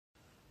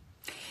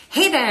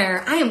Hey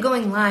there, I am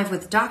going live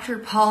with Dr.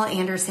 Paul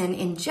Anderson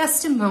in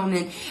just a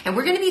moment, and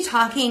we're going to be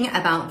talking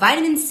about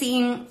vitamin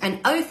C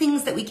and other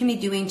things that we can be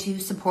doing to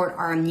support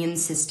our immune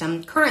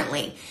system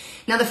currently.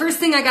 Now, the first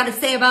thing I got to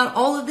say about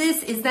all of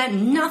this is that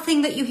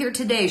nothing that you hear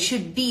today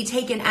should be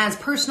taken as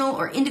personal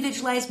or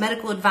individualized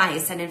medical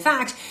advice. And in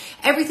fact,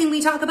 everything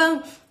we talk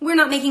about, we're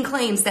not making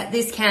claims that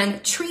this can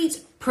treat,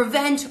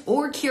 prevent,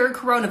 or cure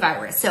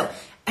coronavirus. So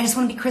I just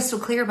want to be crystal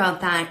clear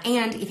about that.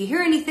 And if you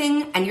hear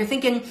anything and you're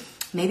thinking,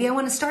 maybe I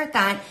want to start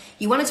that,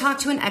 you want to talk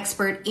to an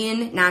expert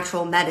in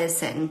natural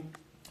medicine.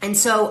 And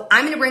so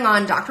I'm going to bring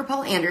on Dr.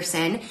 Paul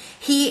Anderson.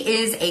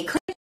 He is a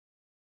clinic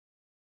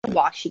in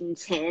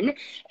Washington,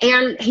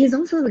 and he's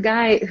also the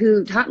guy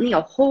who taught me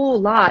a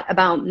whole lot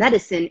about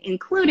medicine,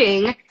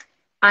 including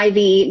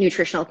IV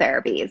nutritional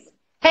therapies.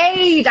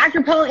 Hey,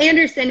 Dr. Paul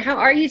Anderson, how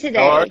are you today?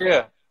 How are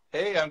you?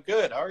 Hey, I'm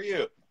good. How are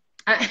you?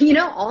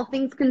 All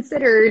things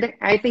considered,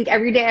 I think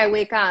every day I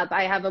wake up,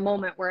 I have a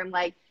moment where I'm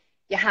like,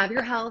 you have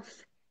your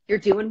health. You're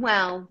doing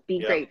well.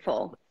 Be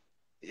grateful.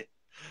 Yeah,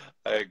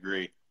 I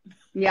agree.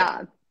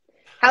 Yeah.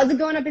 How's it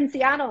going up in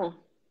Seattle?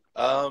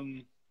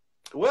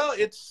 Well,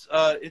 it's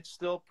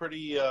still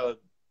pretty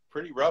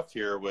rough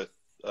here with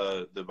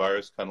the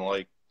virus, kind of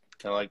like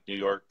New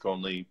York.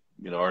 Only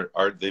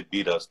they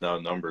beat us now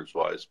numbers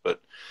wise,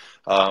 but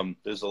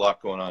there's a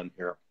lot going on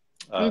here.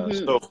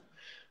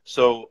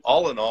 So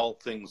all in all,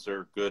 things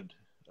are good.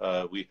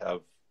 We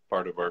have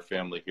part of our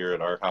family here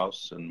at our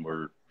house, and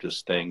we're just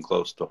staying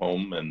close to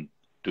home and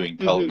doing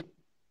television.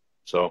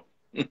 So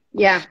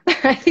yeah,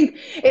 I think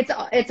it's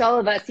all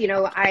of us.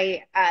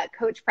 I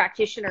coach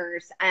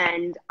practitioners,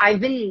 and I've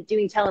been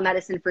doing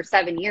telemedicine for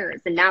 7 years,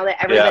 and now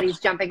that everybody's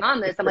jumping on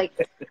this, I'm like,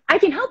 I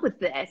can help with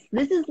this.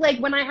 This is like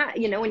when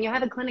when you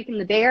have a clinic in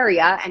the Bay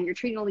Area and you're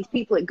treating all these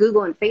people at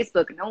Google and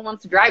Facebook, and no one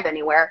wants to drive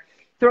anywhere,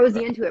 throws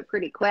you into it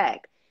pretty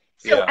quick.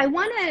 So I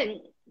want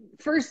to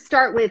first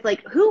start with,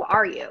 like, who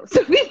are you?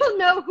 So people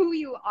know who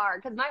you are,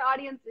 because my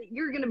audience,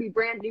 you're going to be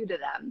brand new to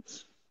them.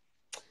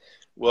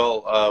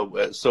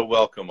 Well, so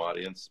welcome,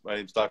 audience. My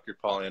name's Dr.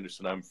 Paul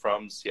Anderson. I'm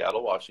from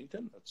Seattle,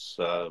 Washington. That's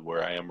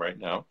where I am right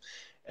now.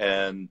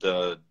 And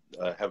I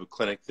have a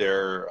clinic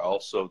there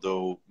also,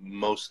 though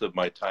most of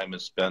my time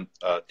is spent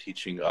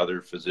teaching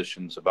other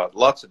physicians about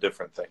lots of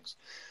different things.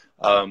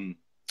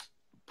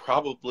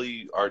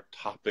 Probably our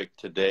topic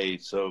today.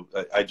 So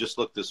I just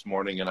looked this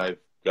morning, and I've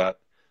got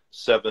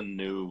 7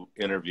 new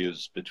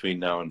interviews between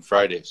now and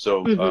Friday.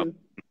 So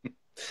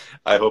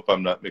I hope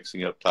I'm not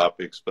mixing up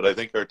topics, but I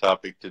think our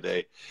topic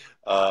today,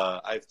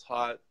 I've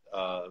taught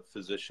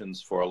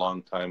physicians for a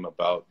long time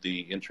about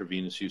the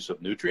intravenous use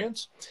of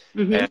nutrients.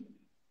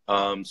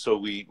 And so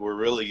we're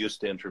really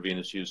used to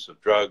intravenous use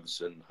of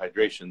drugs and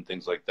hydration,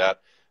 things like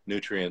that.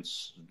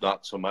 Nutrients,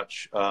 not so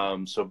much.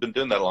 So I've been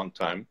doing that a long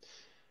time.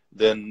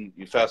 Then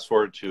you fast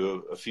forward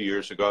to a few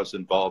years ago, I was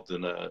involved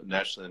in a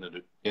National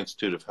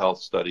Institute of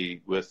Health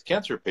study with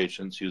cancer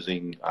patients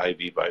using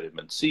IV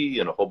vitamin C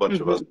and a whole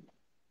bunch of other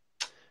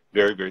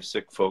very, very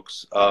sick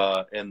folks.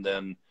 And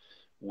then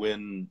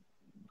when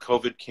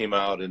COVID came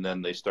out, and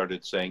then they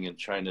started saying in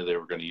China they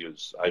were going to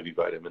use IV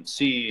vitamin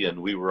C, and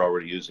we were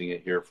already using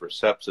it here for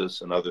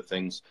sepsis and other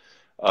things,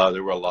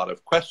 there were a lot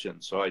of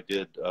questions. So I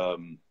did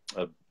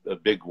a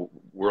big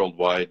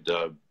worldwide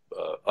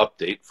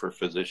update for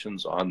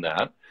physicians on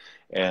that,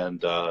 and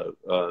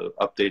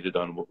updated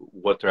on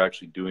what they're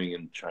actually doing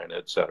in China,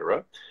 et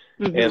cetera.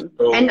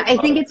 And I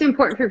think it's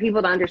important for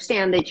people to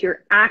understand that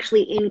you're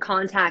actually in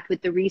contact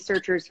with the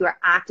researchers who are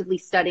actively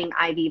studying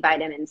IV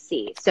vitamin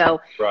C.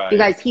 So you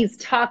guys, he's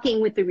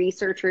talking with the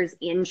researchers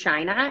in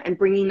China and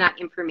bringing that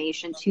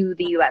information to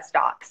the US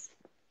docs.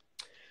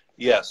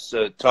 Yes,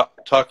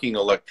 talking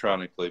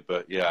electronically,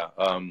 but yeah.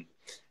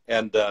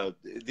 And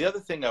the other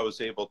thing I was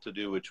able to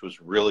do, which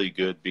was really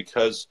good,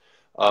 because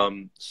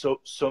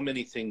so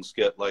many things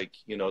get, like,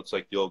 it's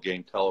like the old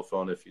game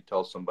telephone. If you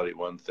tell somebody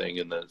one thing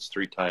and then it's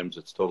 3 times,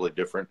 it's totally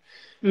different.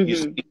 You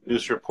see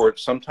news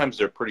reports, sometimes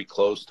they're pretty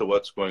close to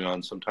what's going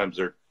on. Sometimes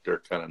they're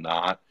kind of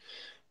not.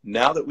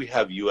 Now that we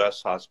have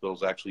U.S.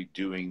 hospitals actually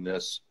doing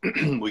this,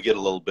 we get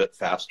a little bit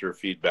faster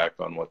feedback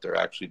on what they're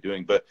actually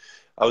doing. But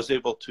I was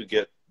able to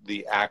get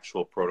the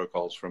actual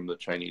protocols from the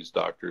Chinese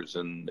doctors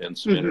and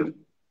some interviews,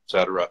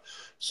 etc.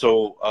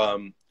 So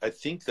I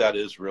think that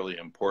is really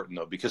important,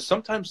 though, because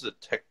sometimes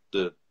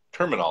the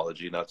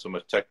terminology, not so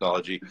much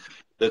technology,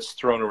 that's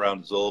thrown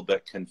around is a little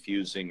bit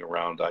confusing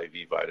around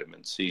IV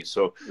vitamin C.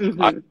 So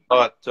I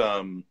thought,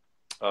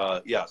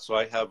 so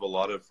I have a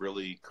lot of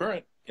really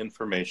current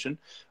information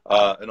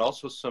and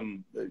also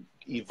some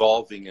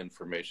evolving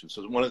information.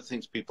 So one of the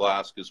things people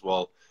ask is,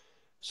 well,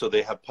 so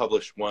they have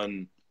published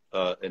one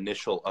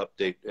initial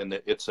update, and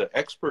it's an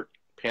expert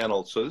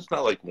panel. So it's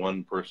not like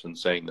one person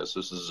saying this.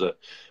 This is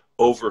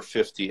over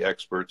 50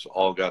 experts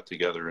all got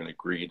together and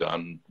agreed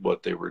on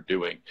what they were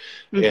doing.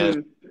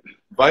 And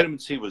vitamin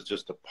C was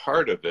just a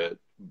part of it,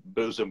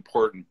 but it was an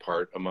important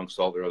part amongst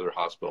all their other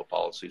hospital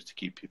policies to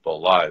keep people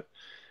alive.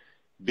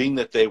 Being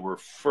that they were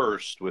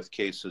first with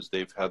cases,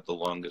 they've had the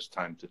longest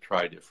time to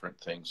try different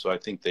things. So I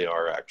think they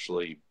are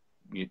actually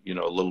you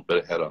know, a little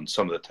bit ahead on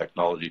some of the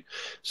technology.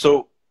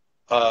 So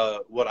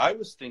what I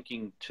was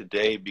thinking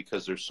today,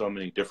 because there's so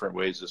many different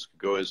ways this could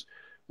go, is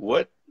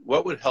what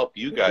would help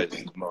you guys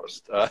the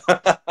most?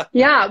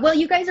 Yeah, well,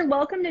 you guys are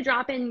welcome to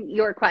drop in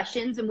your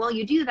questions. And while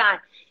you do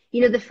that,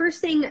 you know, the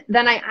first thing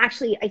that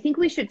I think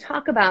we should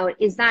talk about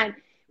is that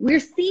we're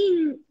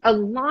seeing a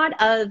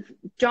lot of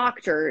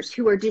doctors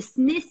who are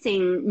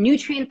dismissing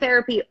nutrient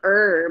therapy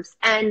herbs.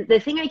 And the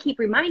thing I keep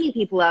reminding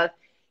people of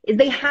is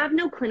they have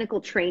no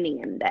clinical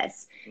training in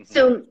this. Mm-hmm.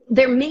 So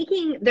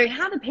they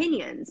have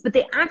opinions, but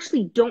they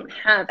actually don't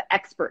have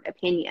expert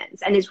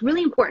opinions. And it's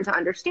really important to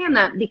understand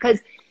that, because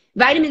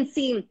vitamin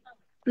C,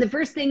 the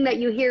first thing that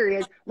you hear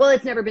is, well,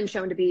 it's never been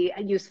shown to be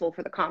useful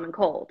for the common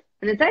cold.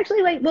 And it's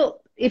actually like,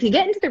 well, if you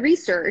get into the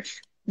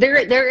research,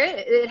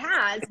 it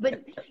has.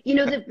 But, you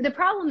know, the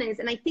problem is,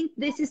 and I think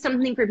this is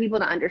something for people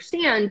to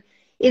understand,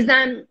 is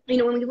that, you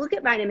know, when we look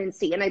at vitamin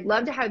C, and I'd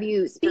love to have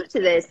you speak to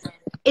this,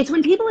 it's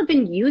when people have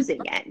been using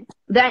it,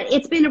 that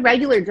it's been a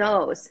regular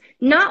dose,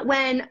 not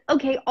when,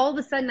 okay, all of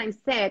a sudden I'm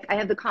sick, I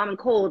have the common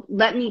cold,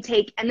 let me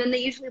take, and then they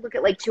usually look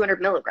at like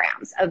 200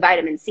 milligrams of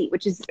vitamin C,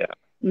 which is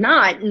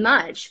not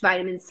much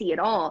vitamin C at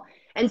all.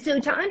 And so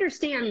to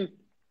understand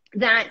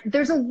that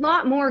there's a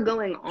lot more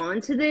going on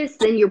to this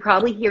than you're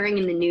probably hearing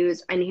in the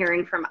news and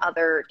hearing from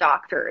other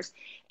doctors.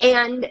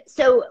 And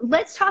so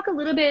let's talk a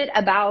little bit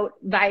about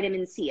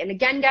vitamin C. And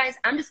again, guys,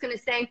 I'm just going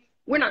to say,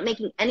 we're not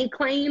making any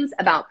claims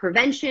about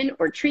prevention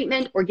or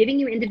treatment or giving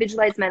you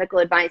individualized medical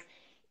advice.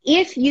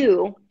 If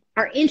you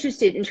are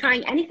interested in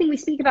trying anything we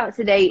speak about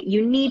today,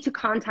 you need to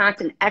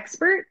contact an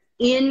expert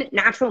in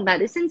natural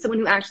medicine, someone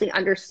who actually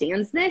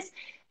understands this,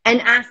 and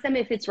ask them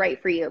if it's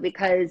right for you,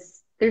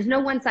 because there's no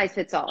one size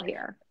fits all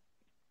here.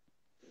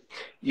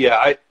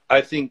 Yeah,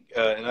 I think,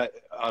 and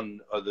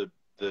on the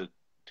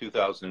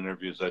 2,000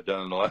 interviews I've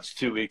done in the last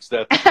 2 weeks,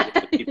 that's what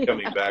I keep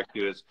coming back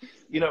to is,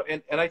 you know,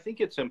 and I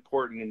think it's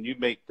important, and you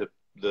make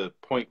the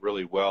point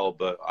really well,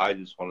 but I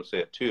just want to say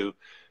it too,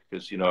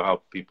 because you know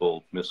how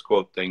people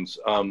misquote things.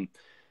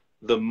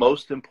 The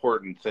most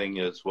important thing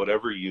is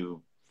whatever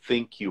you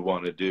think you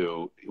want to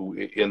do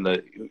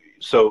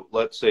so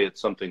let's say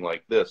it's something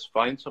like this,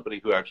 find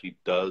somebody who actually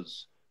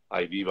does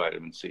IV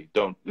vitamin C.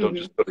 Don't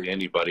just go to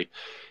anybody.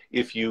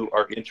 If you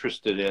are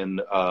interested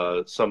in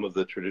some of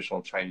the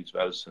traditional Chinese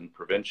medicine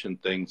prevention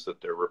things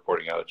that they're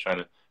reporting out of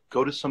China,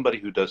 go to somebody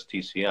who does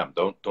TCM.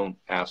 Don't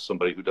ask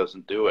somebody who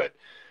doesn't do it.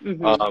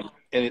 And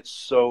it's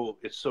so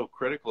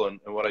critical. And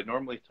what I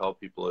normally tell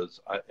people is,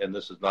 and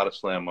this is not a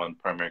slam on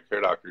primary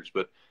care doctors,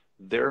 but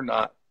they're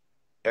not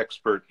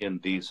expert in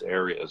these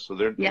areas. So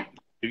you're going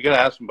to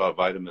ask them about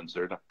vitamins.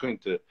 They're not going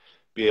to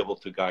be able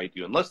to guide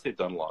you unless they've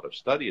done a lot of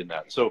study in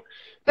that. So,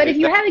 but if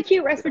you have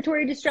acute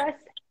respiratory distress,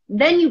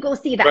 then you go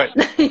see that.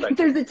 Right.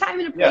 There's a time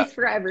and a place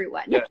for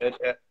everyone. Yeah,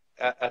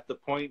 at the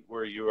point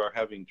where you are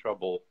having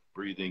trouble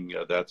breathing,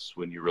 that's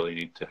when you really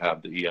need to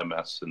have the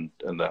EMS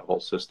and that whole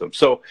system.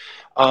 So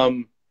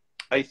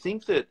I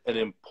think that an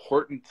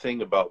important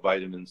thing about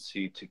vitamin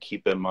C to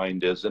keep in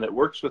mind is, and it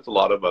works with a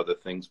lot of other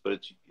things, but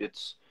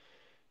it's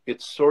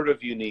sort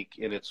of unique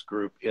in its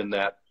group in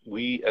that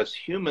we as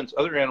humans,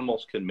 other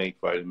animals can make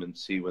vitamin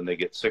C when they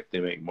get sick, they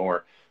make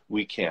more.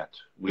 We can't.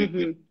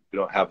 We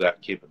don't have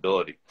that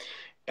capability.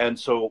 And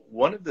so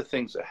one of the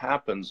things that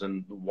happens,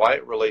 and why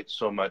it relates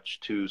so much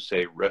to,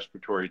 say,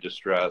 respiratory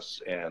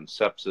distress and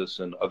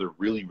sepsis and other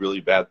really, really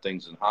bad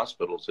things in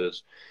hospitals,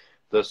 is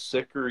the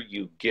sicker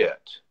you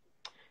get,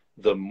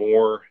 the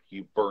more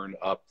you burn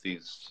up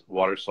these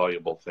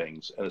water-soluble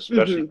things, and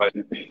especially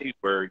vitamin C,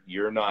 where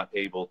you're not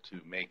able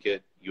to make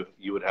it,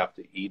 you would have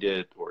to eat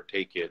it or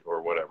take it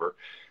or whatever.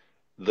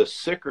 The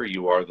sicker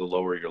you are, the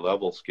lower your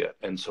levels get.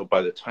 And so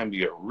by the time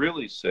you get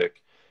really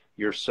sick,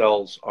 your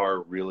cells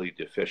are really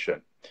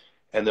deficient.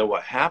 And then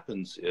what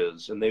happens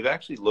is, and they've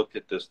actually looked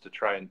at this to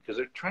try and, because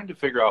they're trying to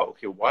figure out,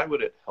 okay, why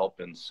would it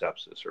help in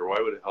sepsis, or why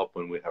would it help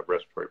when we have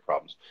respiratory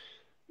problems?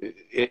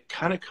 It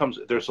kind of comes,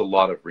 there's a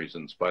lot of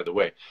reasons, by the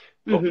way,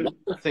 but one of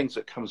the things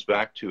that comes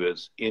back to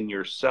is in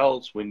your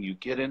cells, when you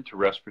get into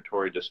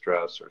respiratory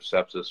distress or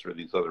sepsis or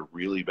these other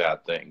really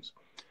bad things,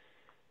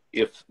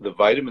 if the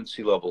vitamin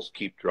C levels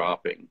keep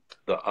dropping,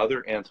 the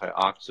other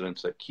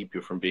antioxidants that keep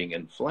you from being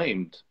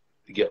inflamed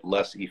get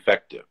less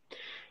effective.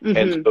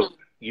 And so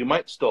you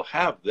might still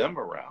have them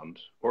around,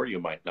 or you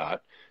might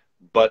not.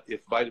 But if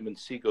vitamin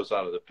C goes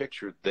out of the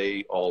picture,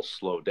 they all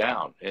slow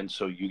down. And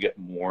so you get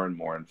more and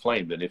more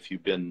inflamed. And if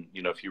you've been,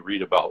 you know, if you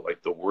read about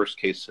like the worst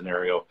case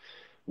scenario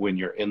when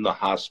you're in the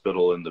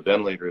hospital and the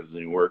ventilator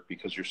doesn't work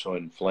because you're so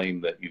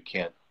inflamed that you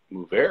can't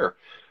move air,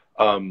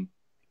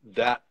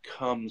 that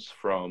comes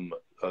from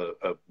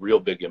a real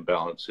big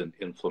imbalance in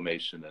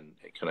inflammation and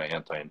kind of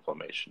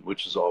anti-inflammation,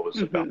 which is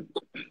always about.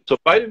 So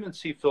vitamin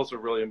C fills a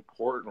really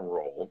important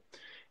role.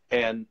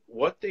 And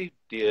what they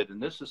did,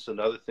 and this is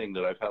another thing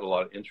that I've had a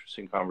lot of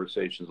interesting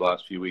conversations the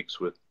last few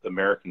weeks with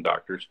American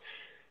doctors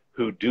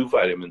who do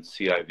vitamin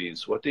C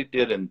IVs. What they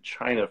did in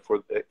China,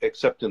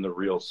 except in the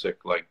real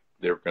sick, like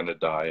they're going to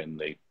die and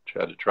they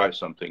had to try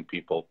something,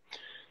 people,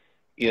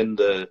 in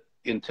the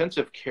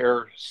intensive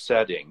care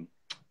setting,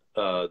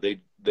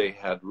 they they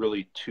had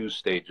really two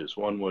stages.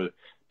 One was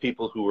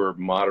people who were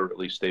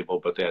moderately stable,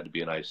 but they had to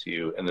be in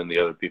ICU, and then the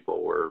other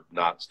people were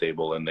not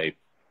stable and they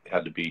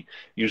had to be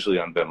usually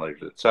on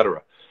ventilators, et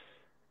cetera.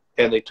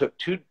 And they took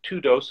two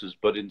doses,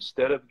 but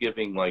instead of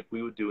giving like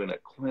we would do in a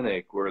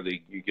clinic where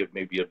you give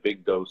maybe a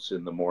big dose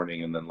in the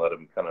morning and then let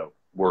them kind of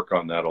work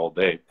on that all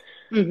day.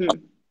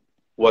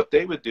 What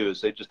they would do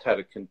is they just had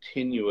a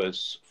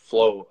continuous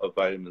flow of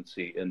vitamin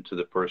C into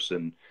the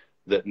person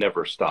that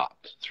never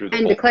stopped through the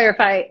And whole. to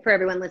clarify for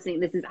everyone listening,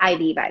 this is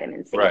IV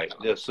vitamin C. Right.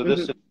 Yeah, so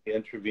this is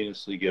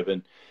intravenously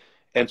given.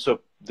 And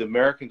so the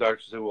American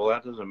doctors say, well,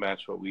 that doesn't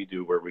match what we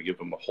do, where we give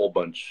them a whole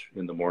bunch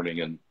in the morning.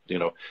 And,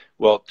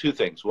 well, two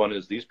things. One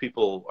is these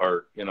people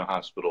are in a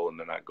hospital and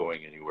they're not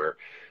going anywhere.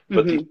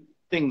 But the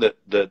thing that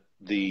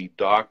the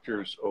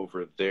doctors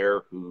over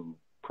there who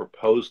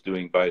proposed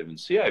doing vitamin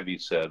C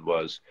IV said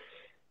was,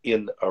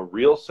 in a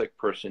real sick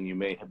person, you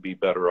may be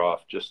better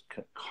off just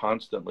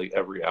constantly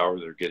every hour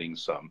they're getting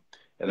some.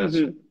 And that's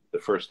the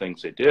first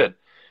things they did.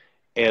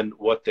 And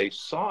what they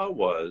saw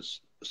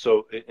was,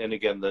 and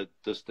again,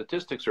 the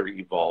statistics are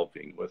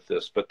evolving with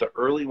this, but the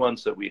early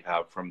ones that we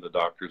have from the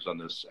doctors on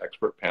this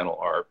expert panel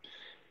are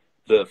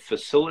the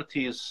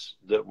facilities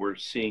that were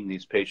seeing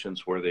these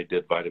patients where they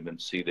did vitamin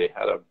C. They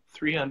had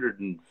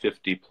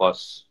 350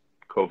 plus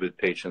COVID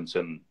patients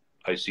in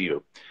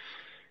ICU.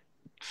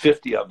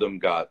 50 of them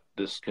got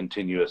this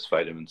continuous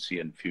vitamin C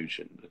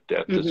infusion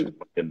at this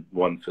in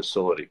one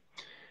facility.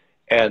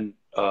 And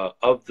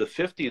of the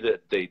 50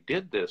 that they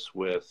did this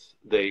with,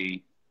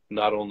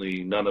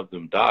 none of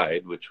them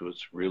died, which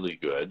was really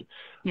good.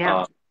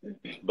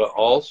 But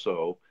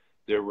also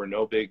there were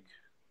no big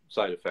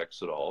side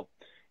effects at all.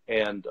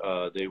 And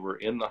they were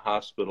in the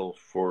hospital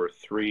for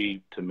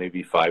 3 to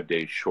maybe 5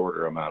 days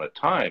shorter amount of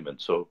time.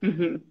 And so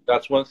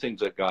that's one of the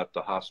things that got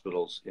the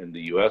hospitals in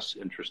the US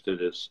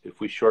interested, is if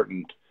we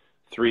shortened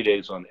 3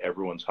 days on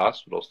everyone's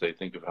hospital stay,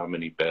 think of how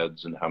many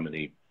beds and how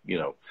many,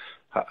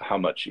 how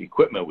much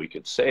equipment we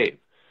could save.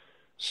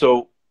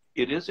 So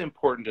it is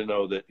important to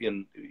know that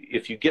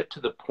if you get to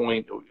the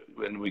point,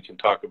 and we can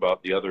talk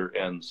about the other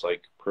ends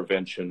like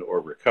prevention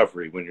or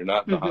recovery when you're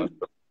not in the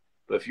hospital,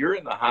 but if you're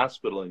in the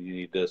hospital and you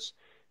need this,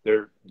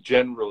 they're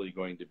generally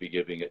going to be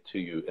giving it to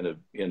you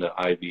in an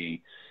IV,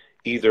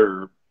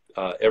 either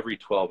every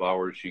 12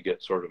 hours you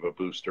get sort of a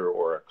booster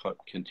or a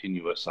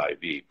continuous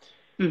IV.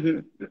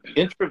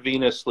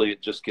 Intravenously,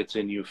 it just gets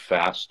in you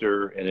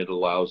faster, and it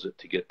allows it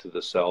to get to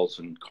the cells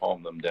and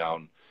calm them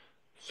down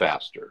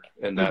faster.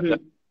 And that's a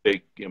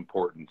big,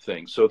 important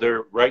thing. So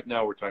right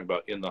now we're talking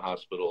about in the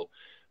hospital,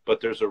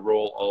 but there's a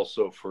role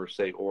also for,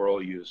 say,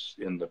 oral use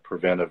in the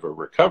preventive or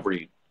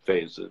recovery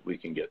phase that we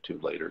can get to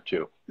later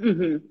too.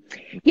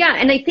 Yeah,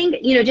 and I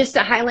think, just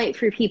to highlight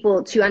for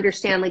people to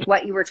understand like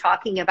what you were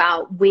talking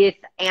about with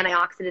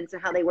antioxidants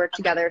and how they work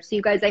together. So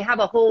you guys, I have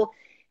a whole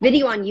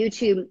video on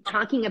YouTube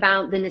talking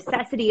about the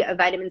necessity of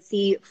vitamin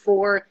C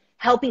for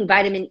helping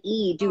vitamin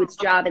E do its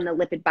job in the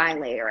lipid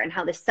bilayer, and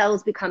how the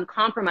cells become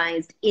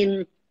compromised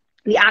in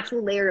the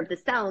actual layer of the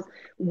cells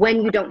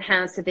when you don't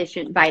have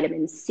sufficient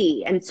vitamin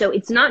C. And so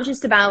it's not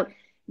just about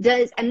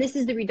and this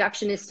is the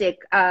reductionistic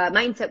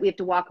mindset we have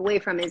to walk away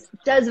from, is,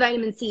 does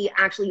vitamin C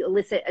actually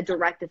elicit a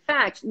direct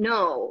effect?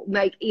 No,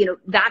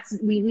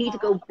 we need to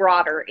go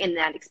broader in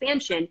that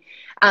expansion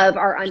of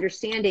our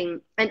understanding,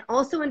 and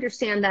also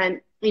understand that,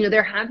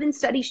 there have been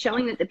studies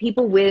showing that the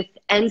people with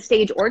end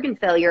stage organ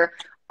failure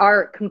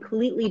are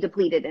completely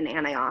depleted in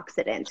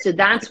antioxidants. So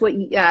that's what,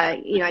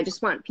 I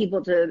just want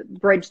people to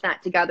bridge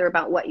that together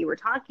about what you were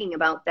talking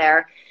about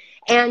there.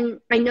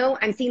 And I know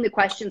I'm seeing the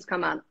questions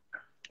come up.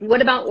 What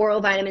about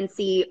oral vitamin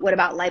C? What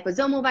about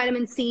liposomal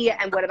vitamin C?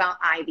 And what about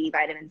IV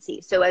vitamin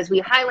C? So as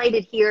we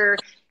highlighted here,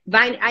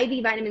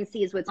 IV vitamin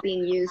C is what's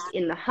being used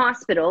in the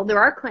hospital. There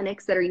are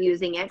clinics that are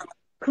using it.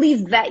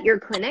 Please vet your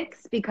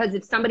clinics, because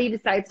if somebody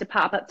decides to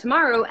pop up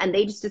tomorrow and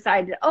they just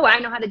decided, oh, I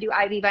know how to do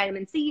IV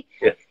vitamin C,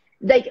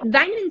 like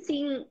vitamin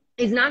C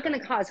is not going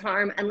to cause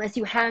harm unless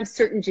you have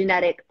certain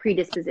genetic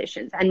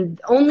predispositions,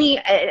 and only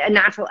a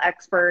natural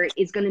expert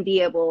is going to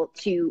be able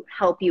to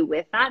help you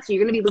with that. So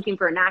you're going to be looking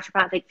for a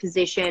naturopathic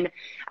physician,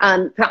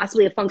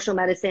 possibly a functional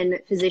medicine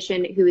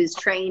physician who is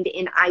trained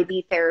in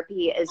IV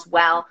therapy as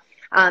well.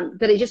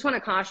 But I just want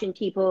to caution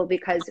people,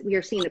 because we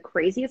are seeing the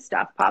craziest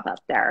stuff pop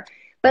up there.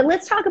 But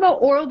let's talk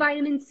about oral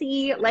vitamin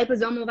C,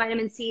 liposomal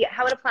vitamin C,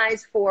 how it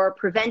applies for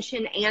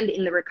prevention and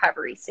in the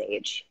recovery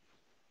stage.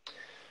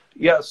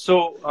 Yeah,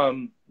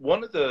 so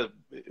one of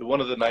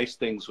the nice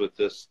things with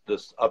this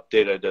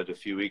update I did a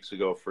few weeks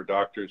ago for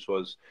doctors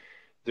was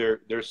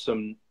there's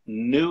some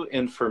new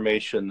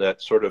information that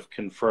sort of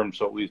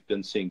confirms what we've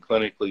been seeing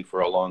clinically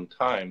for a long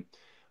time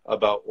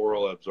about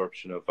oral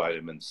absorption of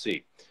vitamin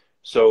C.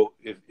 So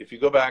if you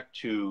go back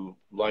to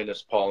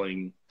Linus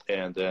Pauling,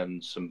 and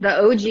then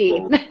the OG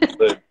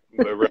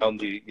around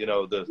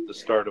the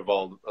start of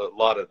a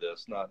lot of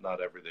this,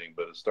 not everything,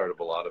 but the start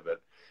of a lot of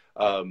it.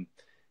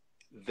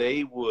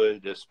 They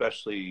would,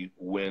 especially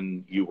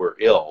when you were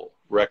ill,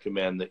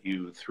 recommend that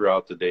you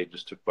throughout the day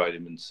just took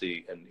vitamin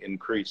C and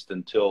increased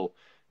until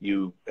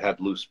you had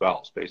loose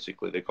bowels,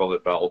 basically. They called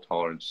it bowel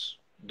tolerance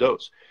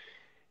dose.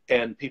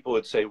 And people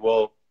would say,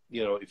 well,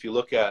 you know, if you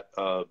look at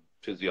a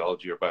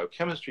physiology or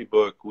biochemistry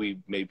book, we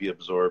maybe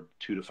absorb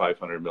 200 to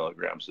 500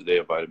 milligrams a day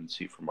of vitamin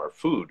C from our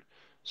food.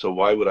 So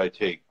why would I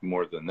take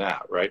more than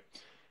that, right?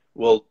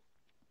 Well,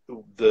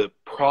 the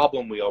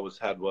problem we always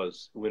had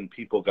was when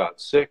people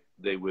got sick,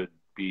 they would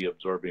be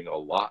absorbing a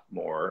lot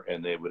more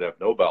and they would have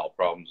no bowel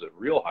problems at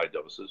real high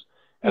doses.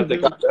 As they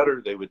got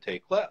better, they would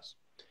take less.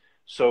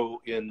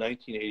 So in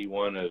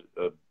 1981,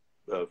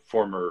 a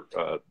former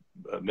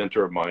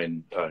mentor of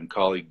mine and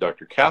colleague,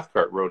 Dr.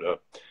 Cathcart, wrote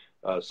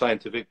a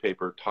scientific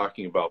paper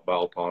talking about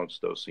bowel tolerance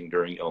dosing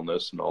during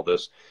illness and all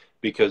this,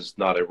 because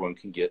not everyone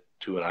can get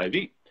to an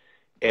IV.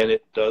 And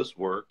it does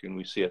work, and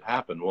we see it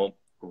happen. Well,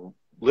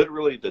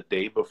 literally the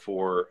day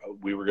before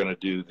we were going to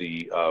do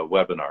the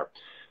webinar,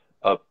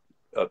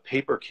 a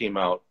paper came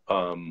out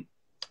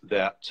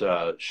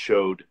that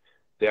showed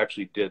they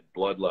actually did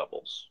blood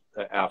levels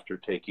after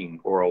taking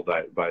oral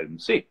vitamin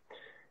C.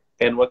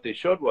 And what they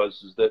showed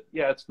is that,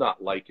 yeah, it's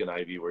not like an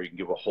IV where you can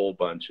give a whole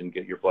bunch and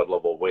get your blood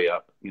level way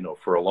up, you know,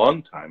 for a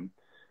long time,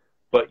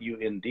 but you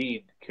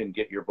indeed can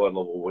get your blood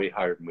level way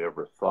higher than we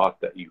ever thought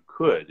that you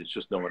could. It's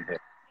just no one had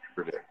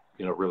figured it,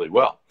 you know, really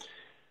well.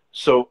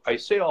 So I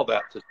say all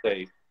that to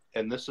say,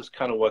 and this is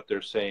kind of what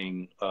they're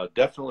saying,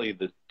 definitely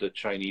the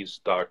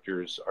Chinese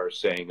doctors are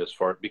saying as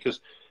far, because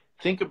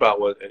think about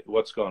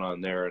what's going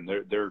on there,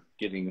 and they're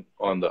getting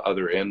on the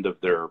other end of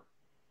their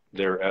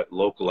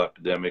local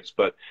epidemics,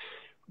 but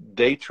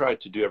they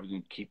tried to do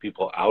everything to keep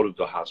people out of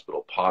the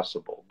hospital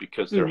possible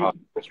because their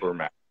hospitals were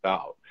maxed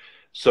out.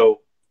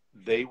 So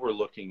they were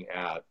looking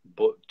at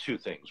two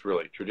things,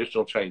 really: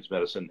 traditional Chinese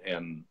medicine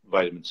and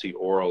vitamin C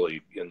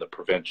orally in the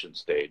prevention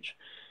stage,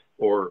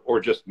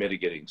 or just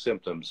mitigating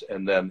symptoms.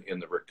 And then in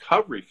the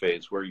recovery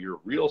phase, where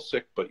you're real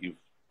sick but you've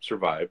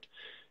survived,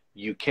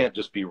 you can't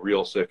just be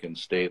real sick and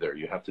stay there.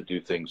 You have to do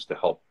things to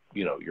help,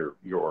 you know,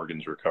 your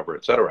organs recover,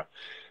 et cetera.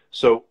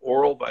 So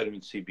oral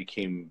vitamin C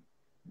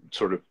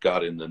sort of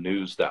got in the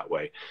news that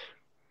way.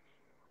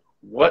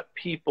 What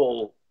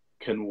people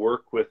can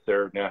work with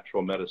their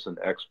natural medicine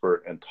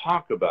expert and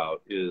talk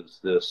about is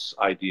this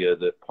idea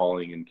that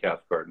Pauling and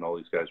Cathcart and all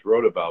these guys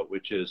wrote about,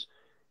 which is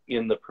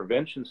in the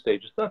prevention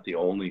stage. It's not the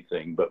only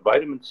thing, but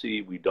vitamin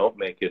C, we don't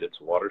make it. It's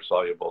water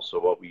soluble. So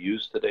what we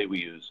use today, we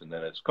use, and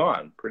then it's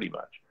gone pretty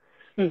much.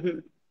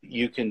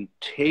 You can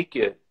take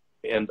it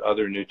and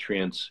other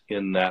nutrients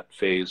in that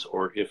phase,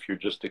 or if you're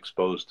just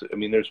exposed to, I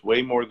mean, there's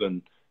way more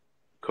than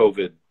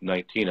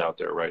COVID-19 out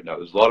there right now.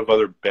 There's a lot of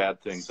other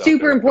bad things out there.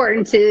 Super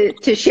important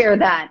to share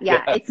that.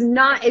 Yeah, yeah.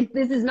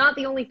 This is not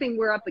the only thing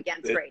we're up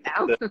against right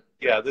now.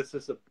 Yeah, this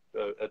is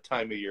a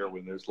time of year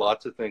when there's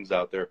lots of things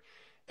out there.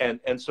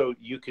 And so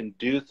you can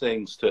do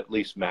things to at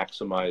least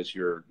maximize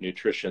your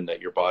nutrition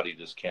that your body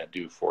just can't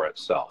do for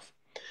itself.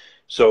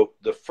 So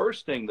the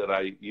first thing that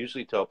I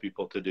usually tell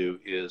people to do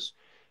is,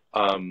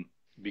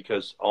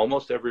 because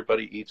almost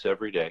everybody eats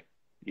every day,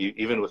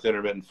 even with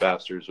intermittent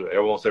fasters,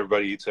 almost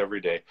everybody eats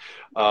every day.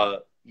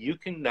 You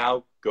can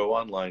now go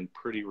online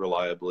pretty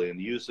reliably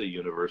and use a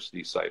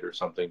university site or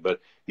something,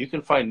 but you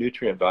can find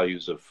nutrient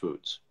values of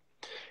foods.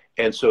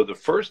 And so the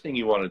first thing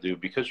you want to do,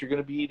 because you're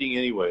going to be eating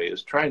anyway,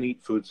 is try and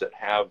eat foods that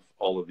have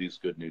all of these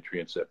good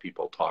nutrients that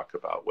people talk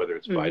about, whether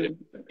it's vitamin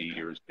D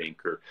or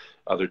zinc or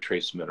other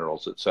trace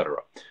minerals, et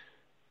cetera.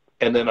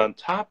 And then on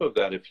top of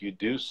that, if you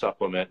do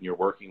supplement and you're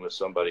working with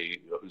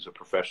somebody who's a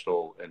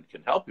professional and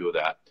can help you with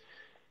that,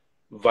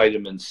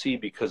 vitamin C,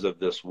 because of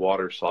this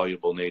water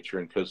soluble nature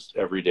and because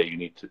every day you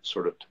need to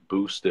sort of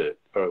boost it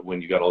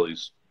when you got all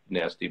these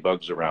nasty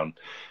bugs around,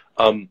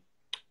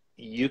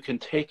 you can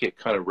take it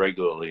kind of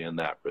regularly in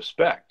that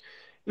respect,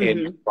 and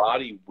your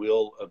body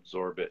will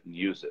absorb it and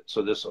use it.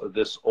 So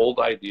this old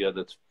idea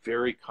that's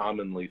very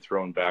commonly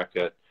thrown back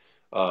at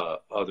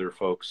other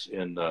folks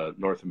in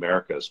North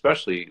America,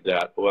 especially,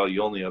 that, well,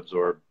 you only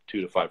absorb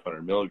 200 to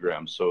 500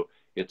 milligrams, so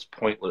it's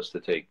pointless to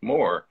take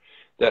more.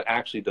 That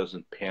actually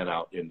doesn't pan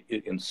out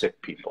in sick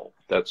people.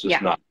 That's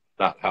just not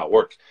how it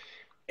works.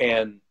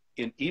 And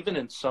even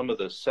in some of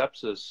the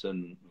sepsis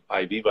and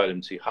IV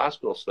vitamin C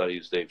hospital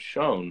studies, they've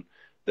shown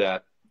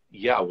that,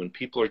 yeah, when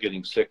people are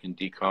getting sick and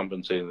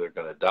decompensating, they're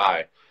going to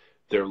die,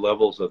 their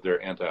levels of their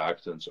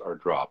antioxidants are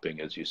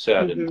dropping, as you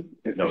said, and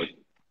you know,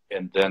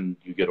 and then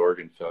you get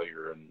organ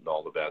failure and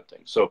all the bad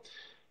things. So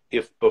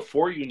if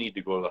before you need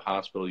to go to the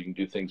hospital, you can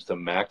do things to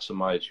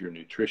maximize your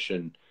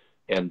nutrition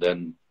and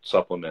then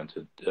supplement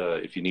it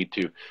if you need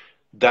to,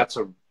 that's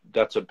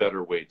a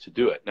better way to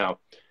do it. Now,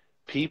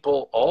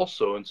 people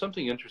also, and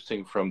something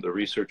interesting from the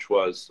research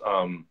was,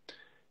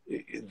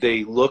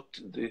 they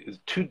looked,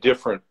 two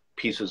different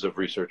pieces of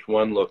research.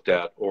 One looked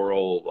at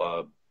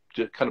oral,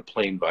 kind of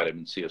plain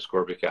vitamin C,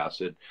 ascorbic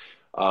acid,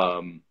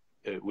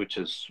 which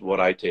is what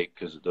I take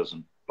because it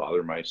doesn't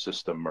bother my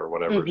system or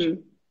whatever. So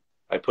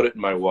I put it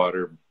in my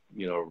water,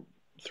 you know,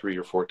 3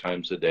 or 4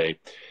 times a day.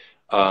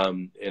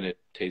 And it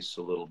tastes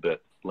a little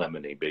bit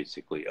lemony,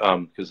 basically,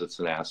 because it's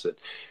an acid.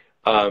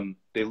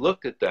 They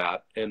looked at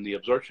that, and the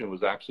absorption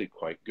was actually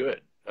quite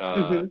good.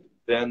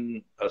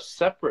 then a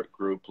separate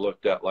group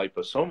looked at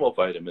liposomal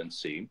vitamin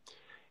C.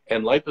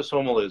 And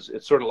liposomal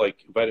it's sort of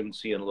like vitamin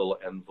C in a little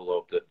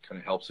envelope that kind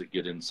of helps it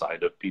get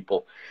inside of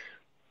people.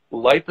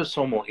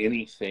 Liposomal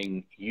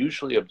anything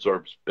usually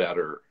absorbs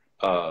better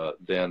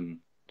than,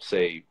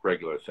 say,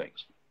 regular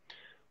things.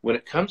 When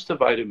it comes to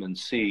vitamin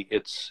C,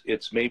 it's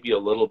maybe a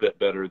little bit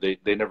better. They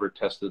never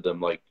tested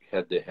them like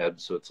head to head,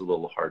 so it's a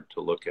little hard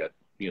to look at,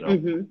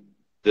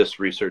 this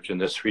research and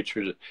this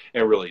research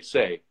and really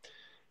say.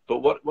 But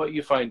what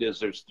you find is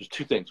there's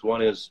two things.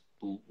 One is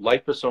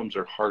liposomes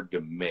are hard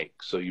to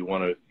make, so you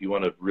want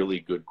a really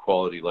good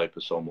quality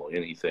liposomal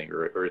anything,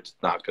 or it's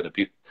not going to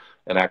be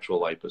an actual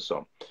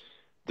liposome.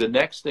 The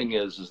next thing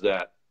is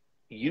that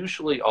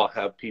usually I'll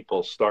have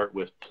people start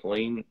with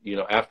plain,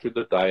 after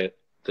the diet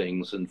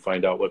things and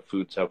find out what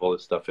foods have all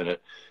this stuff in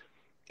it.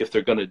 If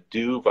they're going to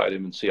do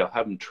vitamin C, I'll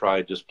have them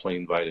try just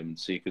plain vitamin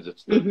C because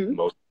it's the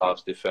most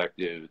cost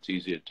effective. It's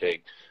easy to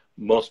take.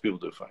 Most people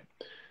do fine.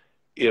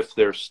 If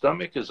their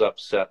stomach is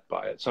upset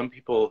by it, some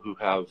people who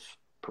have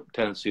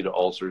tendency to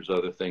ulcers,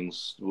 other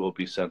things, will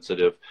be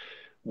sensitive.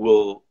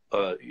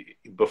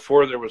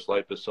 Before there was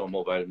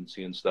liposomal vitamin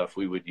C and stuff,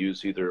 we would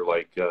use either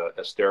like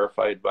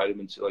esterified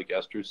vitamin C, like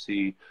ester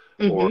C,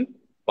 or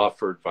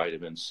buffered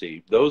vitamin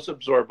C. Those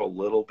absorb a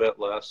little bit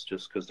less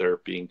just because they're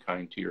being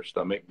kind to your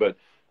stomach, but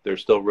they're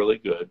still really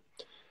good.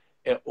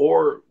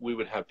 Or we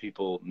would have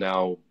people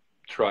now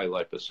try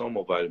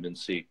liposomal vitamin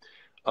C.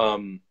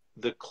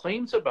 The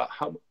claims about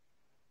how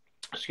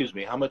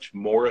much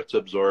more it's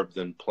absorbed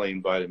than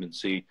plain vitamin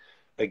C,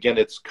 again,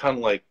 it's kind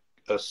of like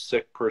a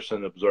sick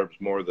person absorbs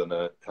more than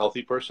a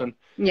healthy person.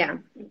 Yeah.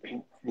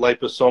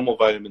 Liposomal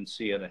vitamin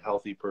C in a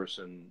healthy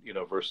person,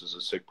 versus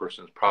a sick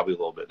person is probably a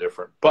little bit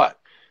different. But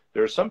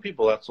there are some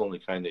people that's the only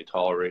kind they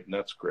tolerate, and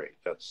that's great.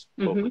 That's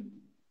totally.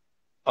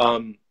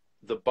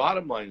 The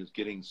bottom line is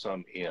getting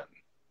some in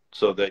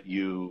so that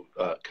you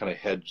kind of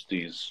hedge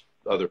these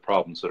other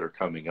problems that are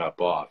coming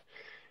up off.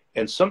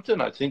 And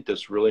something I think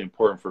that's really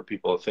important for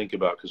people to think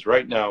about, because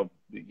right now,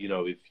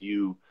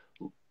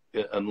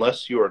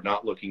 unless you are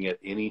not looking at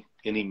any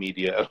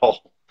media at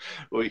all,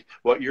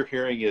 what you're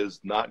hearing is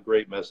not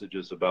great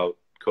messages about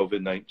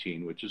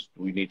COVID-19, which is,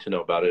 we need to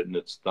know about it, and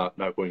it's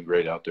not going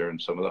great out there in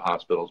some of the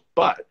hospitals.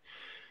 But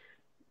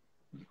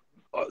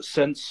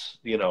since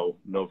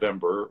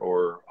November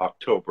or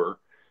October,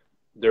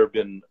 there have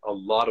been a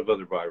lot of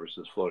other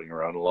viruses floating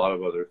around, a lot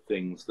of other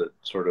things that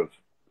sort of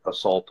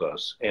assault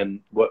us.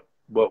 And what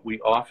we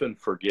often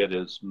forget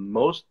is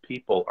most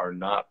people are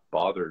not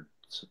bothered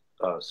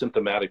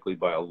symptomatically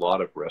by a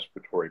lot of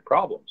respiratory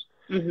problems.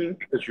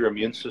 Because your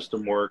immune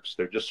system works,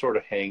 they're just sort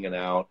of hanging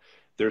out.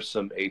 There's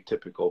some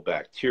atypical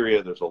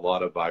bacteria, there's a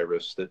lot of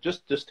virus that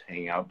just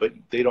hang out, but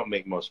they don't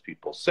make most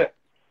people sick.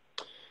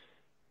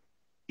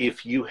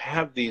 If you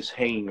have these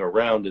hanging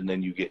around and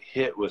then you get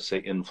hit with, say,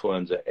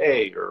 influenza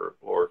A or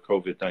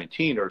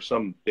COVID-19 or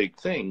some big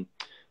thing,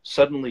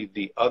 suddenly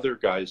the other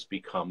guys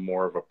become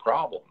more of a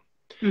problem.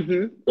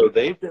 So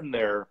they've been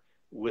there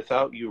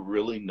without you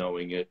really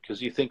knowing it,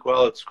 because you think,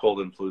 well, it's cold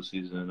and flu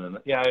season, and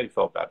yeah, I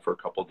felt bad for a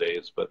couple of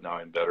days, but now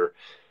I'm better.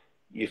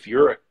 If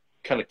you're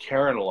kind of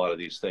carrying a lot of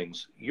these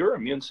things, your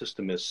immune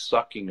system is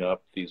sucking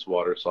up these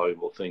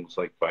water-soluble things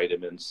like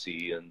vitamin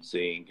C and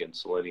zinc and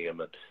selenium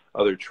and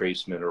other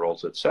trace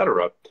minerals,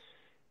 etc.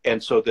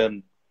 And so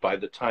then by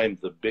the time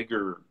the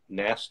bigger,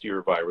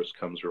 nastier virus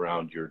comes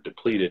around, you're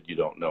depleted, you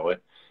don't know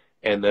it.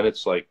 And then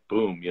it's like,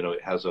 boom,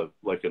 it has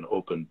like an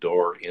open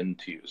door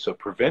into you. So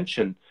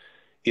prevention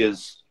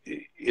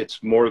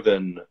it's more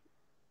than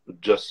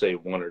just say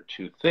one or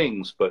two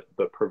things, but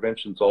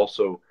prevention's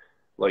also,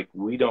 like,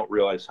 we don't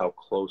realize how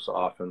close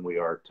often we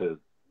are to,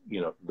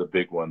 the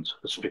big ones, so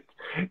to speak.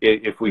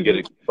 If we get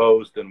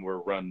exposed and we're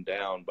run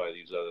down by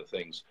these other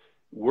things,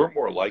 we're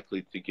more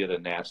likely to get a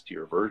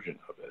nastier version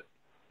of it.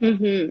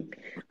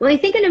 Well, I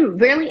think a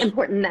really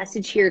important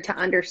message here to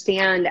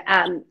understand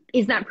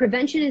is that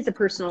prevention is a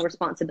personal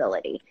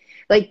responsibility.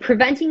 Like,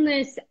 preventing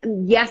this,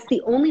 yes,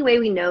 the only way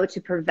we know to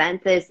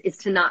prevent this is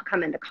to not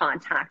come into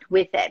contact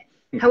with it.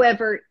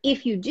 However,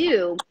 if you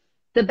do,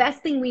 the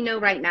best thing we know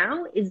right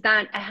now is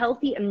that a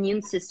healthy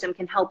immune system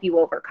can help you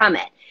overcome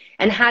it.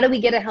 And how do we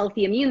get a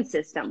healthy immune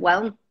system?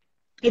 Well,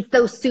 it's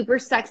those super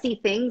sexy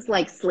things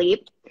like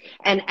sleep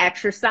and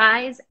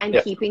exercise and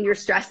keeping your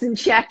stress in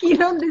check. This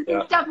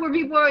is stuff where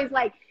people are always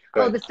like,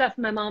 oh, the stuff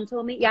my mom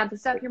told me. Yeah, the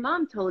stuff your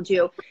mom told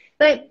you.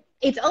 But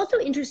it's also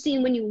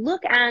interesting when you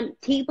look at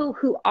people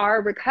who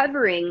are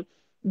recovering,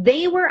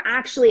 they were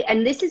actually,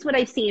 and this is what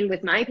I've seen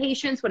with my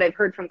patients, what I've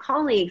heard from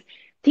colleagues,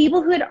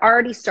 people who had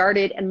already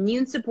started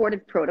immune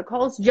supportive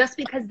protocols just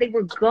because they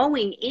were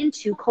going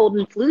into cold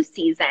and flu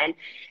season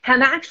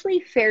have actually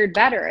fared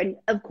better. And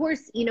of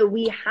course,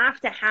 we have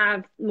to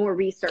have more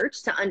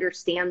research to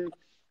understand,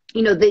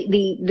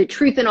 the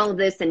truth in all of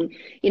this and,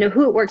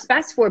 who it works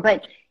best for.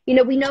 But,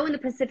 we know in the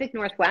Pacific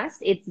Northwest,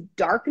 it's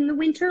dark in the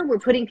winter. We're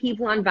putting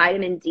people on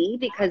vitamin D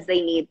because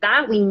they need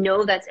that. We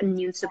know that's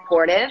immune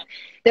supportive.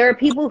 There are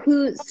people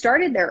who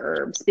started their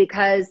herbs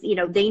because,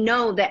 they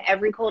know that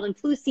every cold and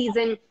flu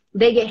season,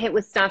 they get hit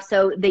with stuff.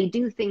 So they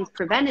do things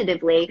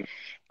preventatively.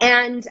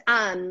 And,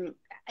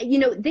 you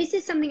know, this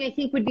is something I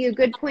think would be a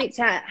good point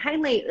to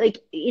highlight. Like,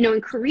 you know,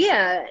 in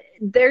Korea,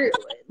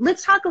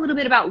 let's talk a little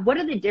bit about what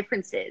are the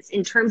differences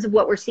in terms of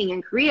what we're seeing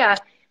in Korea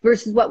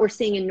versus what we're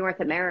seeing in North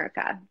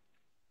America.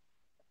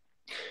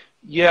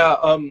 Yeah,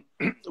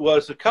 well,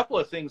 there's a couple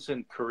of things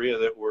in Korea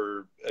that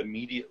were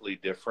immediately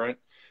different.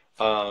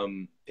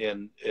 And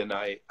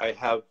I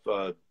have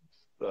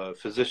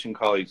physician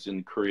colleagues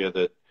in Korea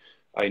that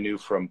I knew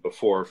from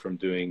before, from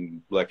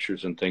doing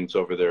lectures and things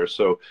over there.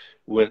 So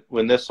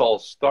when this all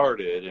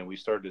started and we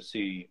started to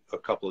see a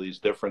couple of these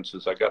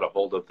differences, I got a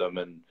hold of them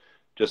and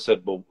just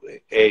said, well,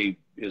 A,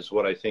 is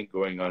what I think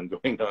going on,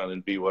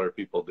 and B, what are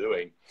people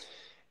doing?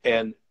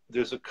 And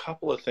there's a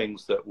couple of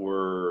things that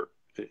were,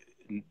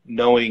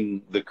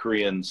 knowing the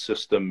Korean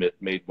system, it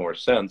made more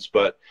sense.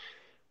 But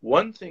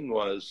one thing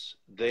was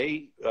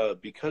they,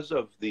 because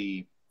of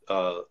the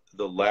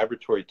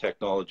laboratory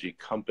technology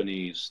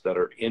companies that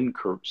are in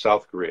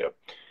South Korea,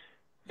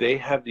 they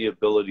have the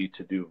ability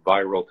to do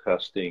viral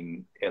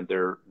testing, and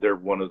they're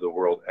one of the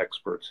world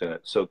experts in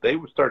it. So they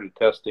started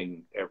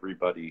testing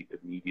everybody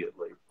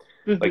immediately.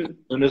 Mm-hmm. Like as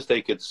soon as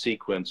they could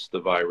sequence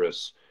the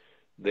virus,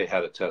 they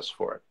had a test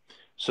for it.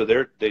 So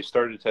they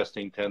started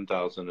testing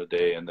 10,000 a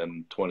day, and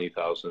then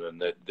 20,000,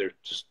 and they're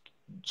just,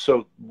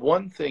 so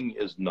one thing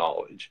is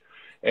knowledge.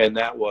 And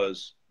that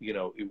was, you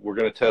know, we're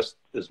going to test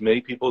as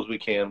many people as we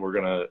can. We're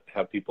going to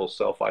have people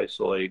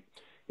self-isolate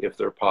if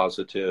they're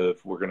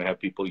positive. We're going to have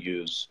people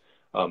use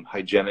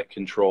hygienic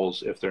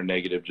controls if they're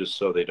negative, just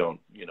so they don't,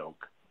 you know,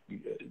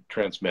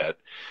 transmit.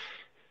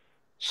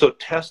 So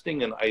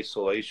testing and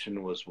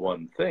isolation was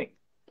one thing.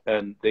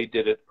 And they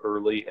did it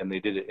early, and they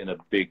did it in a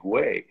big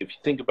way. If you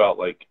think about,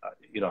 like,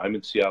 you know, I'm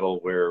in Seattle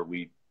where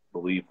we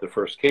believe the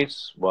first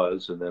case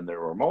was, and then there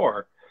were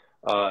more.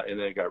 And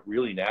then it got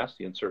really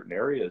nasty in certain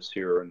areas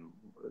here, and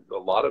a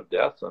lot of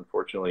deaths,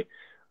 unfortunately.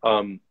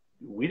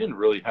 We didn't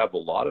really have a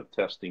lot of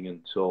testing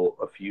until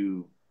a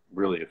few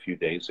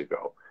days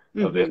ago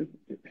of it,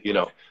 you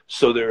know.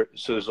 So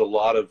there's a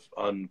lot of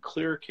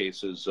unclear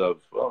cases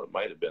of, well, it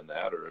might have been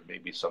that, or it may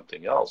be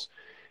something else.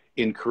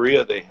 In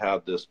Korea, they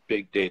have this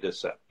big data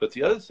set. But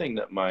the other thing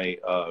that my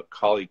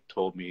colleague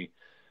told me,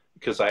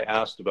 because I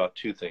asked about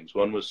two things.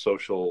 One was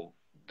social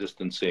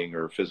distancing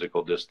or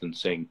physical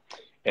distancing.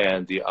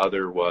 And the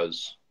other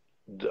was,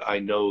 I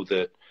know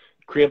that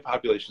the Korean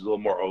population is a little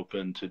more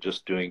open to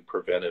just doing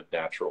preventive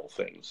natural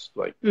things,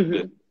 like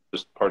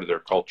just part of their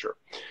culture.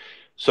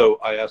 So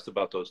I asked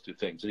about those two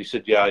things. And he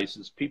said, yeah, he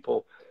says,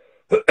 people,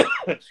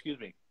 excuse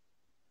me.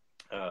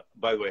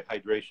 By the way,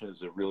 hydration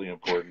is a really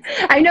important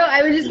thing. I know.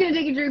 I was just going to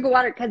take a drink of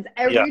water, because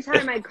every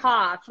time I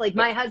cough, like,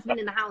 my husband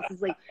in the house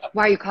is like,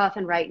 why are you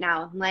coughing right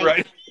now? I'm like,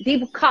 right.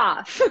 People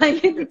cough.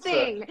 Like, it's a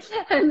thing.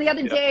 And the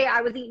other day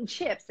I was eating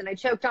chips and I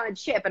choked on a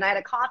chip and I had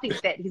a coughing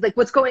fit. He's like,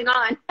 what's going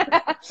on?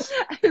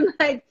 I'm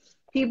like,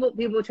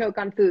 people choke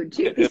on food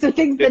too. These are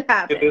things that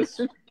happen.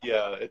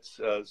 Yeah,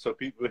 it's so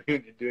people,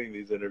 when you're doing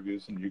these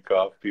interviews and you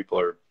cough, people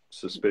are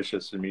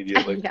suspicious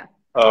immediately. Yeah.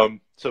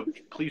 So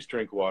please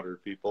drink water,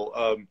 people.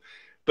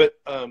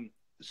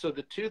 So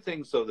the two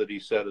things, though, that he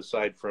said,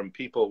 aside from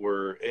people,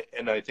 were,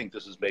 and I think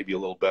this is maybe a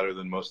little better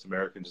than most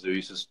Americans do.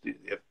 He says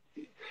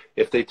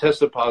if they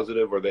tested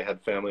positive or they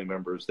had family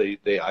members,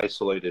 they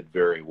isolated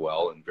very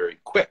well and very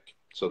quick.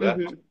 So that.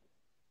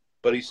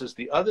 But he says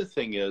the other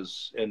thing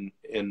is,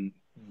 and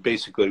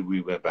basically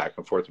we went back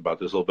and forth about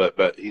this a little bit,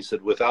 but he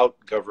said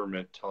without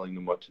government telling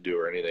them what to do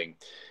or anything,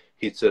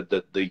 he said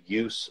that the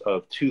use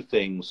of two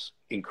things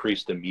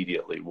increased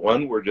immediately.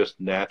 One were just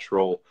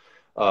natural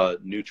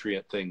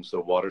nutrient things, the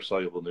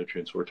water-soluble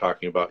nutrients we're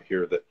talking about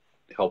here that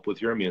help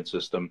with your immune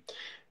system.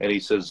 And he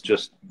says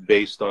just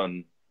based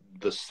on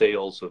the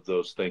sales of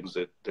those things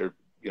that they're,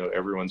 you know,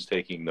 everyone's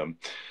taking them.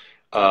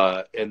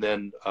 And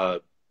then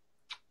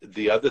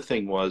the other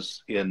thing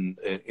was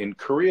in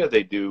Korea,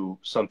 they do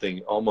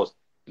something almost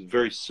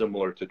very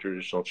similar to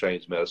traditional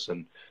Chinese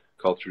medicine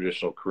called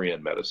traditional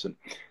Korean medicine.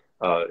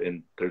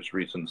 And there's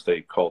reasons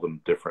they call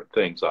them different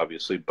things,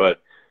 obviously.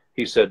 But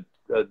he said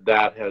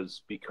that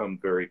has become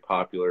very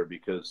popular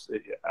because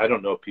I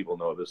don't know if people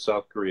know this.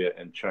 South Korea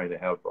and China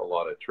have a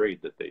lot of trade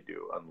that they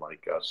do,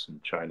 unlike us in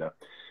China.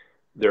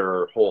 There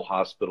are whole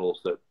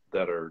hospitals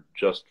that are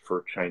just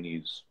for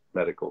Chinese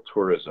medical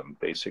tourism,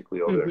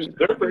 basically, over there. So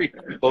they're very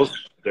close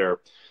there.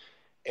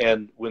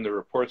 And when the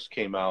reports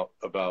came out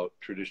about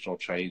traditional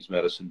Chinese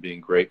medicine being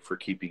great for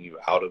keeping you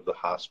out of the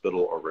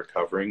hospital or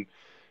recovering,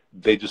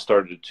 they just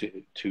started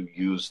to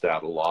use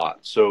that a lot.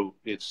 So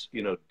it's,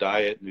 you know,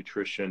 diet,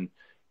 nutrition,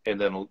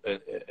 and then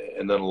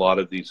a lot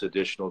of these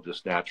additional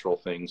just natural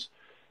things.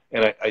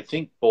 And I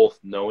think both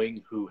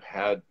knowing who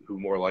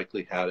more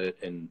likely had it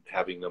and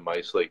having them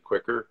isolate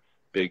quicker,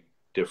 big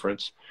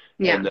difference.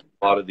 Yeah. And then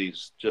a lot of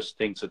these just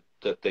things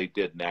that they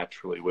did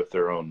naturally with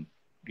their own,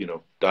 you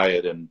know,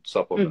 diet and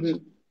supplements.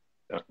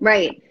 Yeah.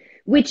 Right.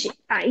 Which,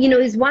 you know,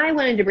 is why I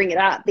wanted to bring it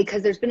up,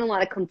 because there's been a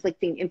lot of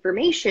conflicting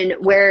information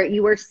where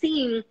you are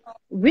seeing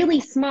really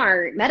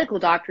smart medical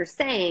doctors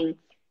saying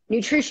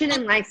nutrition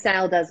and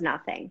lifestyle does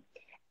nothing.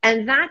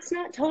 And that's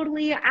not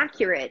totally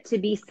accurate to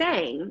be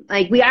saying.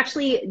 Like, we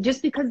actually,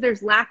 just because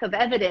there's lack of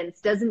evidence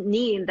doesn't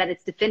mean that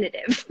it's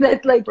definitive.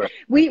 That, like, Right.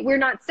 we're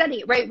not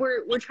studying, right?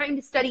 We're trying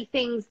to study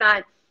things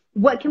that,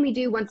 what can we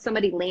do once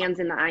somebody lands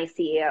in the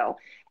ICU?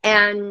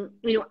 And,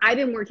 you know, I've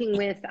been working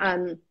with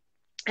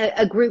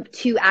a group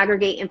to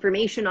aggregate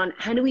information on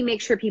how do we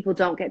make sure people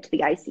don't get to the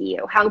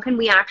ICU? How can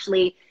we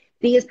actually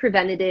be as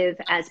preventative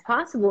as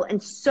possible?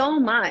 And so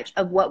much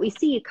of what we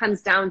see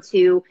comes down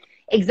to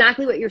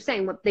exactly what you're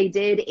saying, what they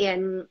did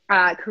in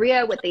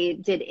Korea, what they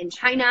did in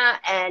China.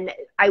 And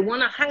I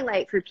want to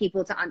highlight for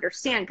people to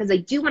understand, because I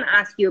do want to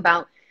ask you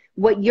about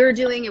what you're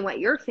doing and what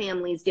your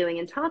family's doing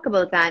and talk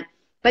about that.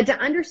 But to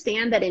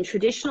understand that in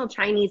traditional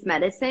Chinese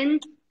medicine,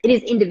 it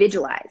is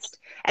individualized.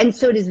 And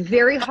so it is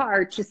very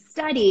hard to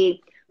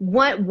study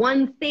what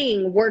one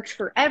thing works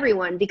for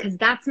everyone, because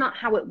that's not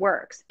how it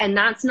works. And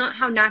that's not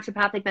how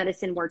naturopathic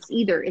medicine works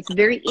either. It's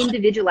very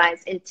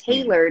individualized and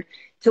tailored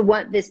to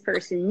what this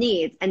person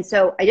needs. And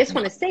so I just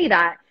want to say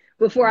that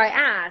before I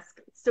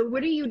ask, so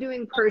what are you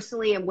doing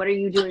personally and what are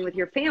you doing with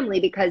your family?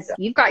 Because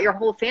you've got your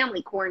whole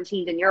family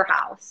quarantined in your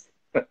house.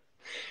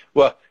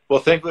 Well,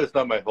 thankfully it's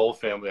not my whole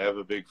family. I have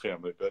a big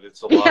family, but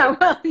it's a lot. Yeah,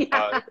 well,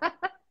 yeah.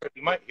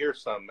 You might hear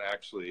some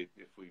actually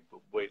if we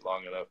wait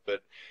long enough.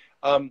 But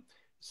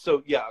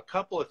so yeah, a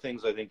couple of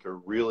things I think are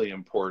really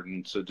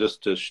important. So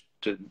just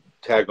to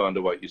tag on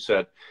to what you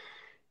said,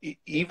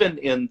 even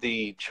in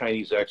the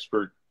Chinese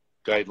expert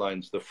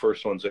guidelines, the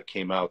first ones that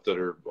came out that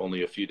are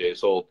only a few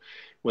days old,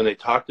 when they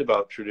talked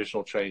about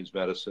traditional Chinese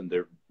medicine,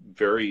 they're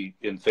very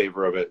in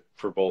favor of it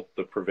for both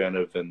the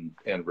preventive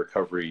and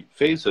recovery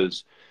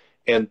phases.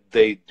 And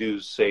they do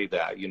say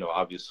that, you know,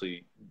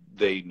 obviously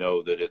they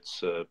know that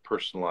it's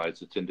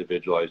personalized, it's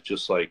individualized,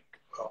 just like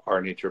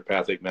our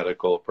naturopathic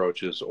medical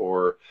approaches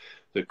or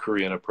the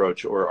Korean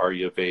approach or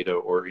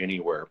Ayurveda or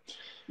anywhere.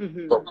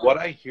 Mm-hmm. But what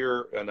I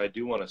hear, and I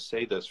do want to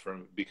say this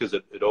because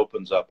it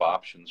opens up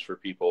options for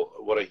people.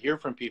 What I hear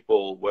from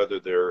people,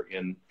 whether they're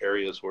in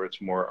areas where it's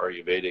more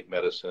Ayurvedic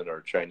medicine or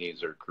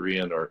Chinese or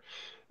Korean or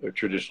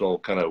traditional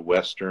kind of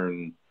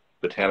Western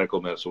botanical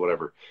medicine,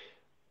 whatever,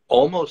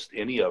 almost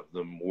any of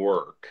them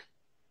work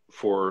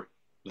for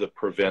the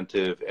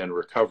preventive and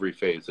recovery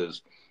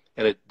phases.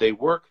 And they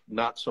work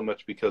not so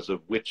much because of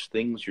which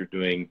things you're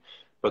doing,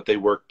 but they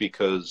work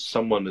because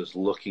someone is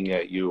looking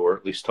at you, or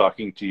at least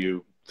talking to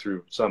you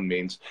through some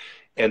means,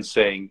 and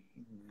saying,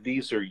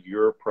 these are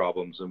your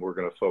problems and we're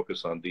going to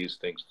focus on these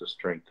things to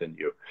strengthen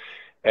you.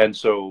 And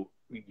so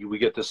we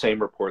get the same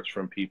reports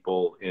from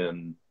people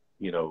in,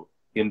 you know,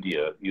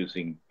 India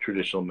using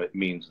traditional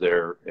means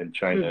there, in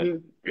China,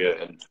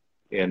 mm-hmm.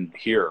 and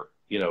here,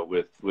 you know,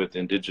 with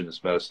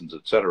indigenous medicines,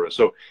 et cetera.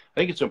 So I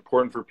think it's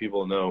important for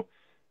people to know,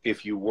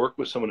 if you work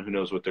with someone who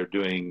knows what they're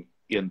doing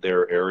in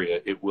their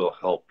area, it will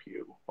help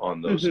you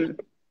on those mm-hmm.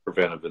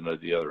 preventive and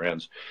the other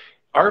ends.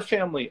 Our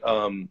family,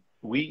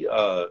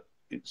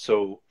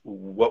 so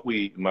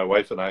my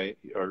wife and I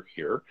are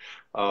here,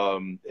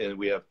 and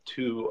we have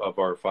 2 of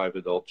our 5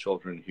 adult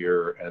children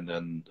here, and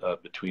then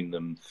between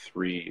them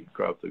 3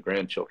 of the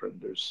grandchildren.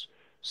 There's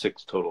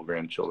 6 total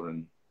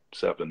grandchildren,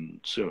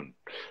 7 soon,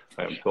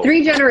 I am told.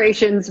 3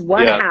 generations,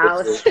 one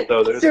house,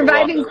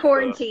 surviving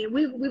quarantine.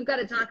 We've got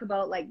to talk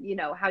about, like, you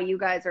know, how you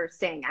guys are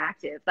staying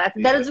active.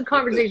 That is a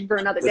conversation for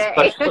another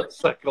day.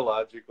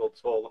 Psychological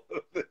toll.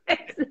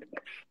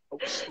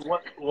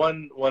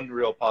 One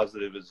real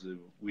positive is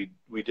we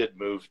did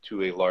move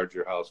to a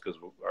larger house because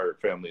our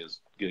family is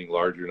getting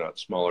larger, not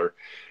smaller,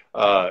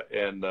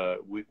 and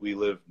we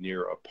live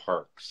near a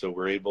park, so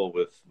we're able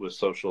with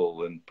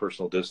social and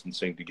personal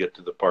distancing to get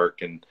to the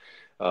park, and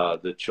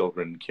the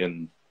children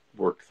can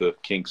work the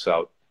kinks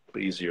out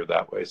easier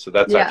that way. So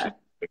that's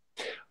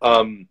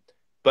actually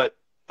but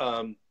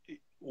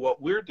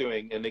what we're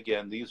doing, and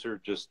again, these are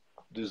just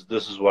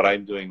this is what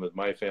I'm doing with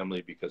my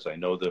family because I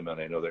know them and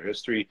I know their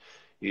history.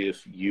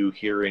 If you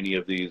hear any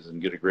of these and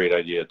get a great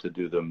idea to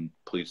do them,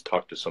 please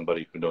talk to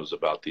somebody who knows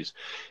about these.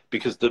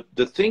 Because the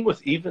thing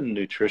with even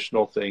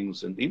nutritional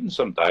things and even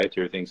some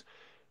dietary things,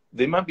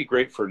 they might be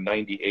great for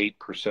 98%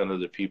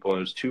 of the people, and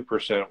there's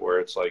 2% where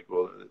it's like,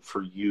 well,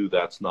 for you,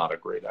 that's not a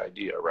great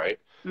idea, right?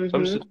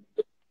 Mm-hmm. So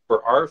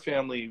for our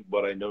family,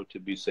 what I know to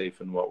be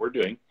safe and what we're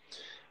doing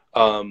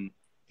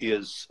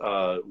is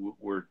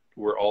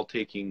we're all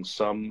taking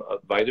some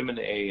vitamin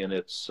A in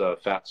its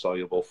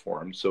fat-soluble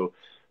form. So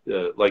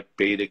like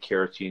beta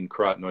carotene,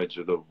 carotenoids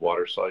are the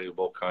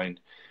water-soluble kind.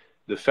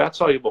 The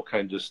fat-soluble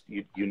kind, just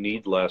you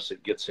need less.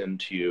 It gets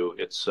into you.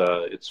 It's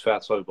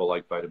fat-soluble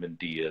like vitamin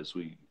D is.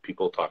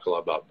 People talk a lot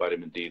about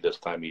vitamin D this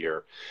time of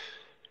year.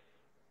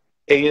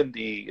 A and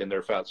D in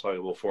their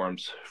fat-soluble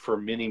forms for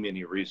many,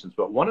 many reasons.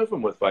 But one of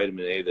them with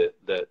vitamin A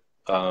that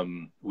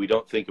we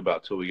don't think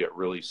about till we get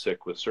really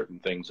sick with certain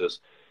things is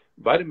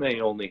vitamin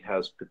A only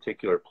has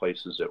particular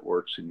places it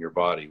works in your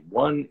body.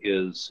 One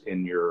is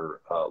in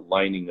your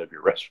lining of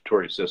your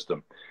respiratory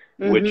system,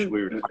 mm-hmm. which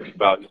we were talking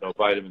about. You know,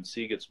 vitamin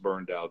C gets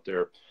burned out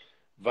there.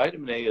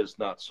 Vitamin A is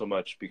not so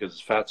much because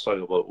it's fat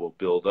soluble; it will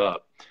build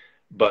up.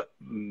 but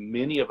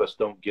many of us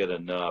don't get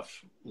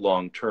enough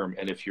long term.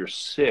 And if you're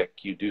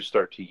sick, you do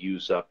start to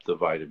use up the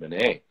vitamin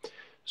A.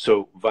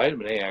 So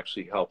vitamin A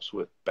actually helps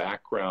with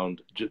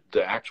background,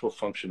 the actual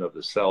function of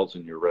the cells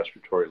in your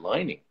respiratory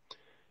lining.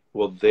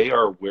 Well, they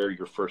are where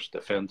your first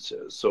defense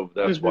is. So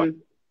that's why it's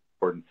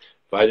important.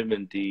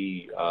 Vitamin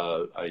D,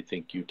 I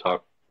think you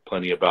talk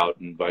plenty about,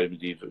 and vitamin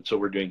D. So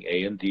we're doing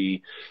A and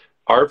D.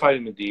 Our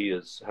vitamin D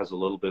has a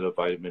little bit of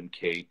vitamin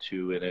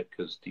K2 in it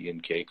because D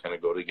and K kind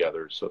of go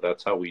together. So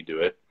that's how we do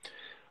it.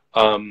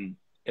 And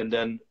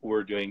then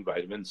we're doing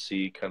vitamin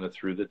C kind of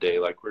through the day,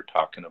 like we're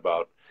talking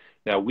about.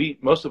 Now,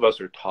 most of us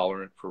are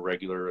tolerant for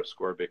regular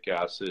ascorbic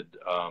acid.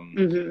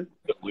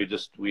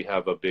 We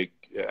have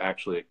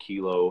actually a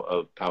kilo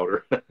of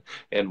powder,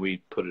 and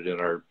we put it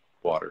in our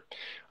water.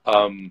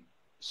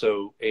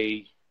 So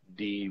A,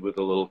 D with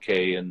a little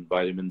K, and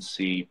vitamin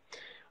C.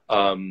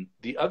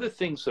 The other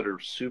things that are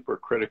super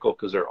critical,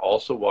 because they're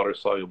also water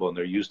soluble and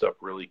they're used up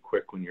really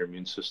quick when your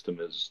immune system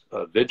is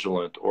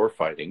vigilant or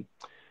fighting,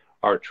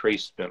 are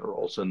trace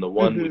minerals. And the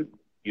one we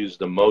use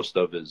the most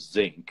of is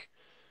zinc.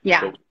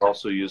 Yeah. But we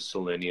also use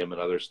selenium and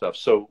other stuff.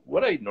 So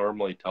what I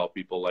normally tell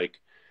people, like,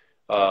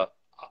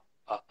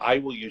 I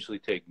will usually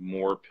take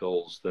more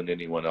pills than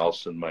anyone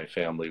else in my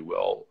family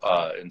will.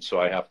 And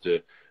so I have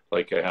to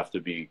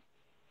be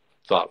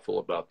thoughtful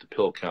about the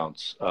pill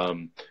counts.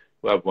 I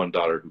have one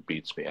daughter who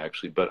beats me,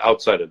 actually, but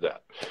outside of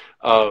that.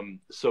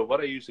 So what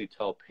I usually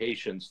tell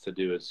patients to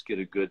do is get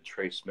a good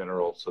trace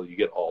mineral, so you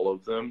get all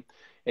of them.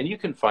 And you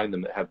can find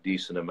them that have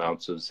decent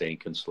amounts of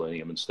zinc and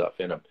selenium and stuff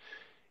in them.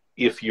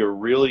 If you're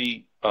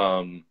really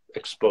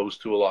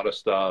exposed to a lot of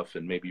stuff,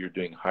 and maybe you're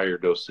doing higher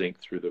dose zinc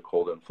through the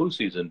cold and flu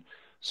season,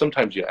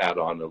 sometimes you add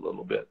on a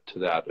little bit to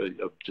that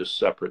of just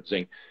separate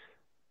zinc.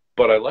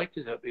 But I like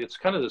to have, it's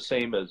kind of the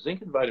same as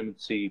zinc and vitamin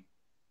C.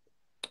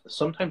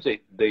 Sometimes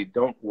they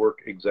don't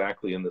work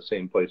exactly in the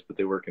same place, but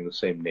they work in the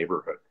same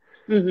neighborhood.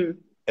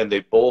 And they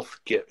both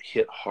get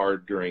hit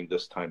hard during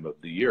this time of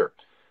the year.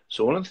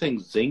 So one of the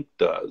things zinc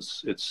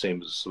does, it's the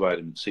same as the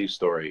vitamin C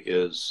story,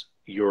 is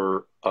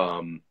your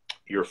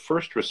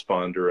first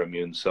responder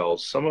immune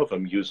cells, some of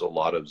them use a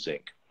lot of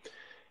zinc.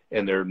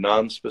 And they're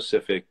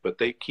non-specific, but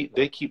they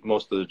keep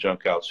most of the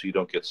junk out so you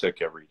don't get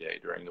sick every day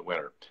during the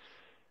winter.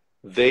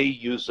 They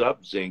use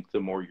up zinc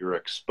the more you're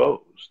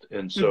exposed.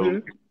 And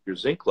so your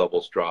zinc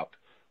levels drop.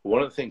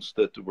 One of the things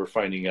that we're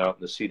finding out,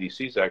 and the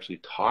CDC is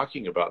actually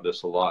talking about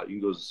this a lot. You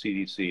can go to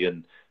the CDC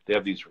and they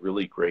have these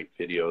really great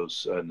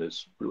videos and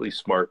there's really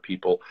smart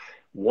people.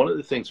 One of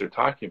the things they're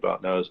talking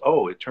about now is,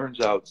 it turns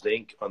out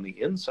zinc on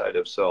the inside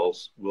of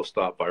cells will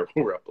stop viral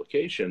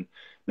replication.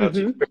 Now it's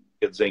expected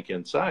to get zinc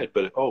inside,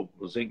 but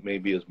zinc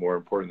maybe is more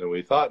important than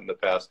we thought in the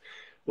past.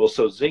 Well,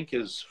 so zinc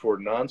is for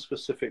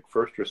non-specific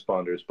first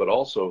responders, but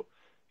also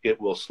it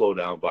will slow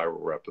down viral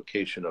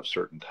replication of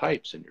certain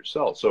types in your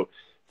cells. So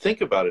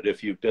think about it.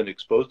 If you've been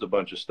exposed to a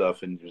bunch of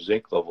stuff and your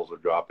zinc levels are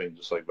dropping,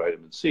 just like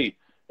vitamin C,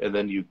 and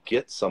then you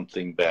get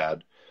something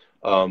bad,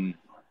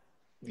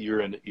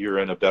 you're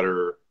in a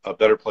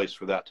better place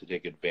for that to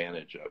take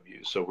advantage of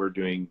you. So we're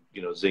doing,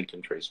 zinc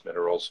and trace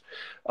minerals.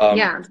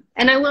 Yeah.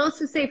 And I will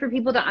also say for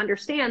people to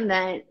understand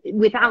that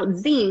without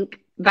zinc,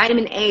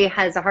 vitamin A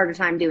has a harder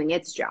time doing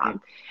its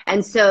job.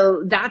 And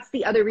so that's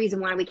the other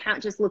reason why we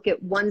can't just look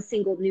at one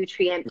single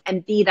nutrient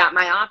and be that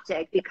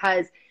myopic,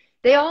 because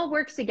they all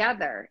work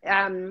together.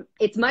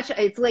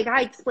 It's like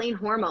I explain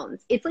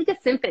hormones. It's like a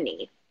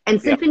symphony,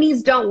 and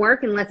symphonies don't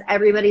work unless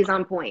everybody's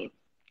on point.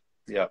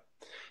 Yeah.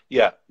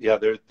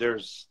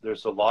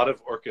 There's a lot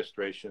of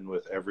orchestration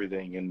with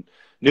everything, and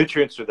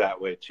nutrients are that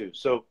way too.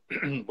 So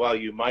while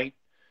you might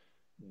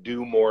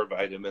do more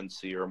vitamin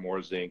C or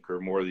more zinc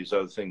or more of these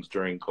other things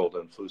during cold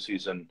and flu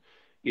season,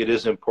 it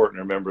is important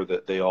to remember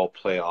that they all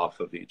play off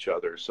of each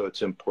other. So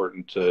it's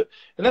important and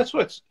that's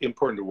why it's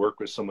important to work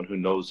with someone who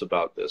knows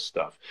about this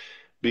stuff,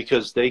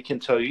 because they can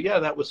tell you,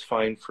 that was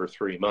fine for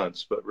 3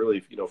 months, but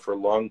really, for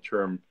long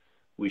term,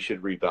 we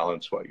should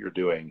rebalance what you're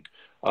doing.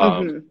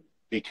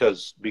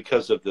 Because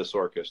of this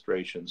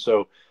orchestration.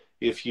 So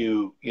if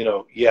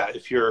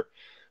if you're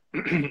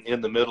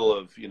in the middle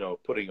of,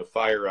 putting a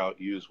fire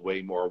out, use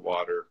way more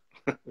water,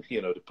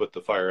 to put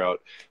the fire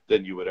out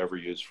than you would ever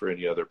use for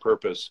any other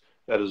purpose.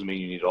 That doesn't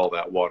mean you need all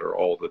that water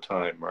all the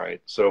time,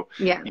 right? So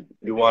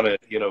you want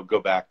to, go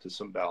back to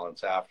some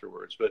balance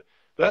afterwards. But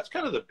that's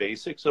kind of the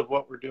basics of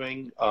what we're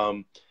doing.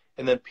 And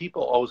then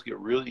people always get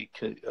really,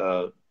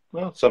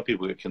 some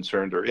people get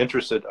concerned or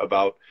interested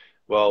about,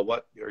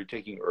 what are you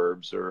taking,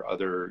 herbs or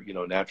other,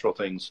 natural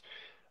things?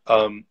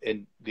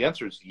 And the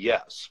answer is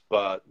yes,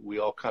 but we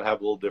all kind of have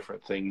a little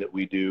different thing that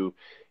we do.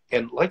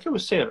 And like I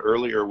was saying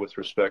earlier, with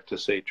respect to,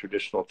 say,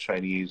 traditional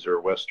Chinese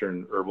or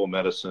Western herbal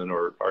medicine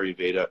or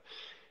Ayurveda,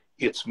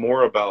 it's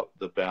more about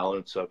the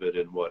balance of it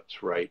and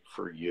what's right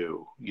for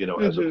you,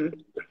 as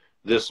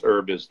this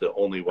herb is the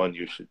only one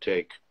you should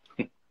take.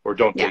 Or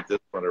don't take this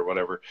one or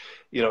whatever,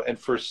 and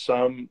for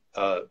some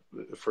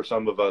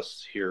of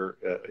us here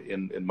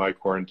in my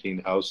quarantine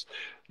house,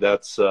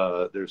 that's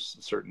there's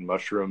certain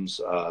mushrooms.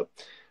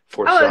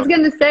 for Oh, I was some.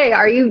 going to say,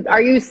 are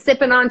you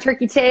sipping on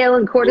turkey tail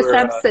and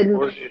cordyceps and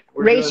we're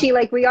reishi doing,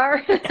 like we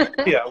are?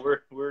 yeah,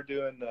 we're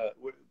doing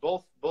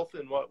both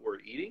in what we're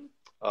eating,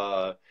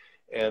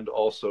 and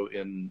also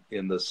in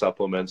the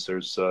supplements.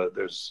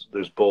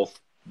 There's both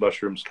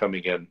mushrooms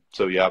coming in.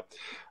 So yeah,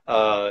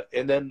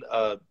 and then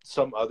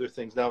some other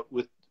things. Now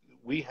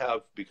we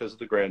have, because of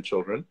the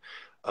grandchildren,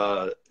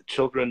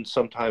 children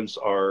sometimes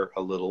are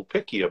a little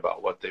picky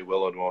about what they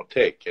will and won't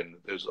take, and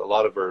there's a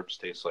lot of herbs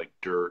taste like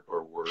dirt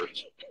or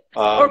worse.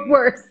 Or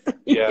worse.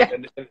 Yeah,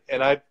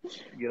 and I,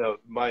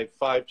 my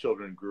 5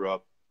 children grew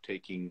up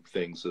taking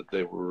things that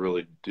they were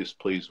really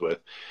displeased with,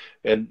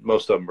 and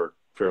most of them are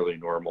fairly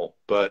normal.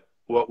 But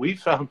what we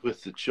found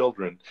with the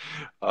children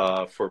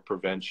for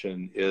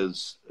prevention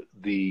is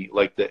the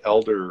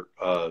elder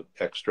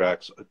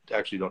extracts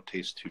actually don't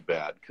taste too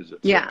bad because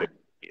it's a big,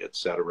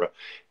 etc.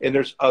 And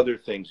there's other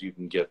things you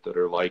can get that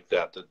are like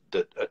that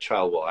a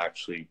child will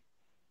actually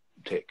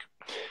take.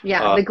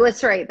 Yeah, the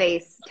glycerite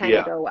base tend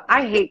to go.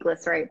 I hate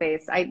glycerite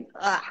base.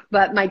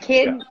 But my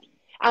kid.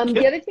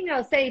 The other thing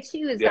I'll say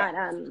too is that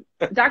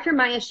Dr.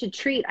 Maya should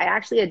treat. I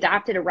actually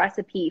adopted a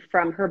recipe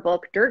from her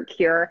book Dirt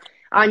Cure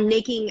on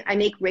I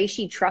make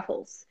reishi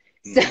truffles.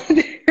 So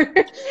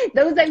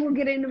those I will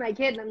get into my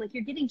kid, and I'm like,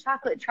 you're getting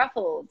chocolate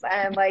truffles.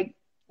 And I'm like,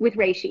 with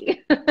reishi,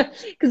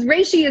 because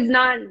reishi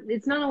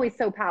is not always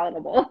so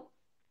palatable.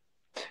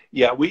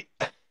 Yeah, we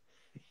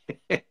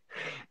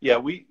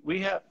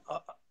have.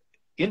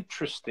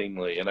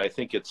 Interestingly, and I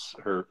think it's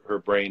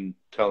her brain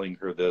telling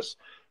her this,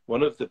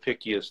 one of the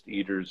pickiest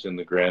eaters in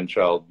the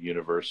grandchild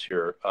universe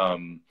here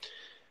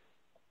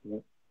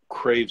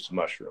craves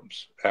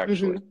mushrooms,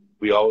 actually. Mm-hmm.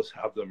 We always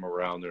have them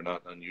around. They're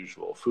not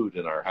unusual food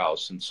in our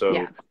house. And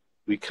so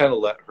we kind of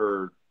let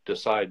her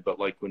decide. But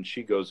like when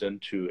she goes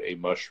into a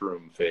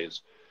mushroom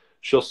phase,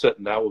 she'll sit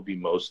and that will be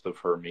most of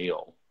her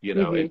meal,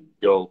 and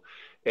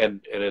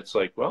and it's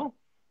like, well,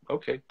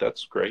 okay,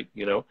 that's great,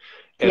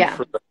 And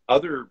for the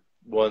other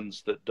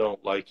ones that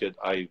don't like it,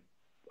 I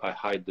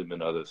hide them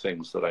in other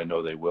things that I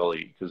know they will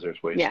eat, because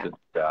there's ways to do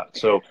that.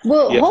 So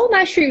whole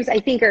mushrooms, I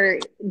think,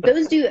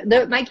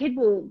 my kid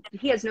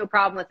he has no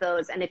problem with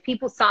those. And if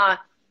people saw,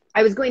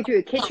 I was going through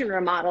a kitchen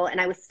remodel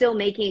and I was still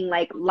making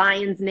like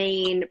lion's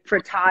mane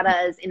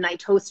frittatas in my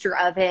toaster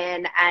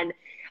oven, and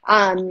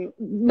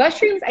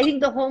mushrooms, I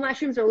think the whole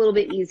mushrooms are a little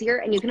bit easier,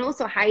 and you can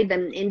also hide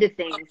them into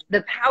things.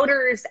 The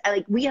powders,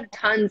 like we have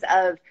tons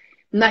of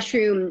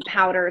mushroom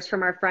powders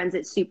from our friends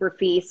at Super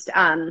Feast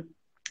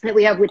that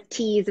we have with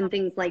teas and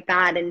things like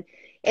that. And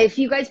if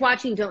you guys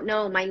watching don't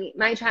know,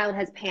 my child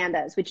has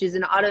PANDAS, which is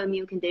an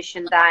autoimmune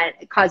condition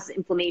that causes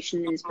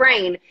inflammation in his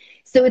brain.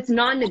 So it's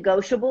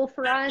non-negotiable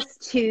for us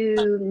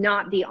to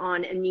not be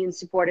on immune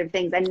supportive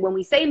things. And when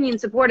we say immune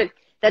supportive,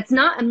 that's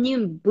not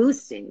immune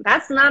boosting.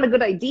 That's not a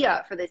good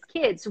idea for this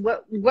kid. So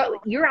what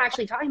you're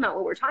actually talking about,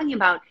 what we're talking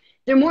about,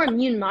 they're more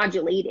immune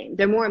modulating.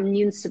 They're more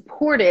immune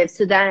supportive,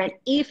 so that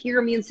if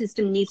your immune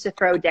system needs to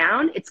throw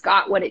down, it's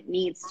got what it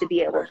needs to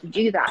be able to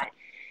do that.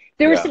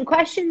 There were some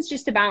questions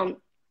just about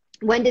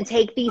when to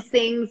take these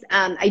things.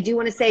 I do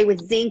want to say with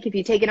zinc, if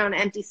you take it on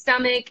an empty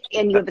stomach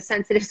and you have a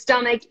sensitive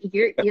stomach,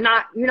 you're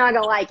not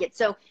gonna like it.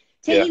 So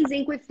taking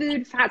zinc with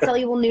food, fat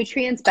soluble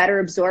nutrients better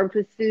absorbed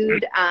with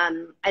food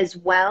as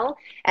well.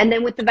 And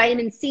then with the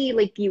vitamin C,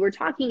 like you were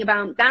talking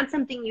about, that's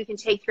something you can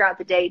take throughout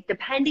the day.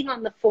 Depending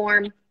on the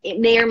form, it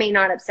may or may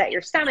not upset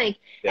your stomach.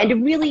 And to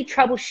really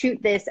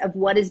troubleshoot this of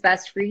what is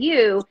best for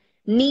you,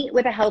 meet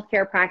with a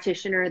healthcare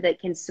practitioner that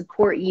can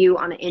support you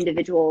on an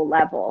individual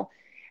level.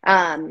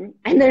 And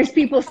there's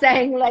people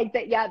saying like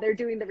that, they're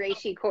doing the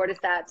reishi,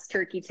 cordyceps,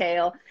 turkey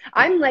tail.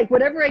 I'm like,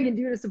 whatever I can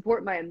do to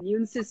support my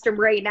immune system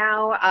right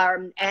now,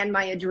 and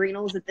my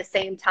adrenals at the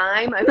same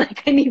time. I'm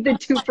like, I need the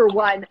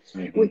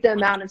 2-for-1 with the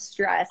amount of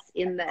stress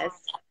in this.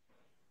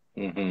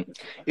 Mm-hmm.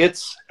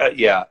 It's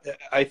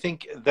I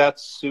think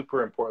that's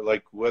super important.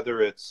 Like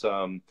whether it's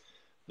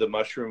the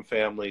mushroom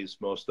families,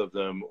 most of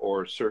them,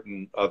 or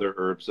certain other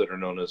herbs that are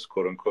known as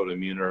quote unquote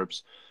immune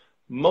herbs,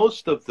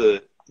 most of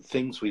the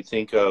things we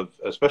think of,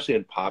 especially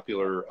in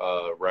popular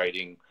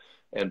writing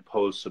and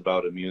posts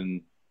about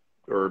immune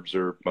herbs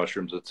or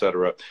mushrooms,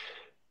 etc.,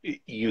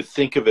 you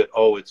think of it,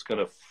 it's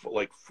going to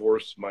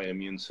force my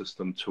immune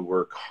system to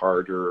work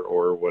harder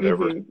or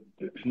whatever.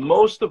 Mm-hmm.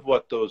 Most of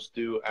what those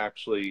do,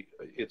 actually,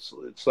 it's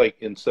like,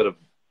 instead of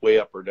way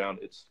up or down,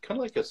 it's kind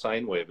of like a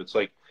sine wave. It's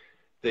like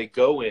they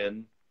go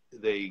in,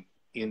 they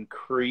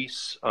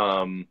increase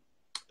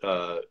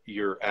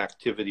your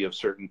activity of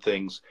certain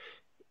things,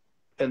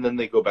 and then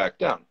they go back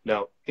down.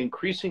 Now,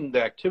 increasing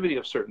the activity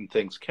of certain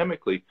things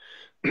chemically,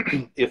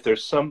 if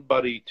there's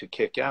somebody to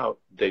kick out,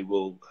 they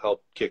will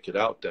help kick it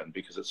out then,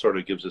 because it sort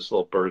of gives this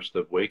little burst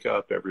of wake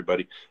up,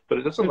 everybody. But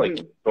it doesn't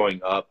like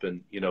going up,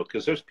 and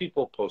because there's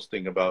people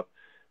posting about,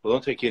 well,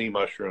 don't take any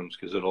mushrooms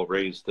because it'll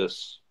raise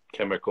this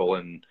chemical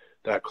and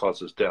that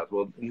causes death.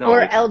 Well, no.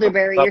 Or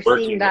elderberry, you're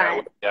seeing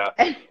that.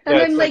 And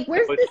I'm like,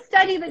 where's the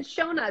study that's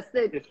shown us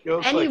that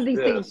any of these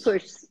things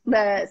push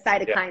the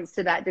cytokines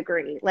to that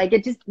degree? Like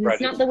it's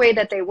not the way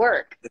that they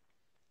work.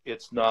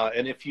 it's not.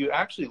 And if you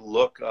actually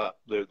look up,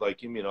 like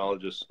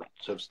immunologists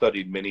have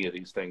studied many of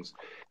these things.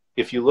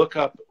 If you look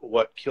up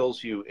what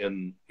kills you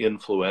in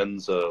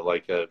influenza,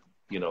 like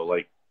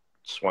like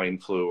swine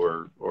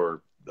flu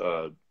or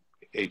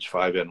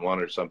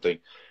H5N1 or something,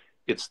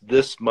 it's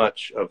this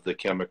much of the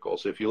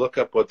chemicals. If you look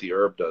up what the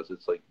herb does,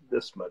 it's like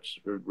this much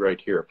right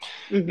here.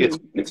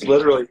 It's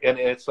literally, and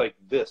it's like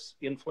this.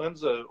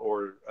 Influenza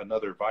or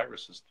another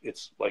virus,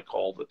 it's like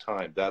all the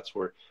time. That's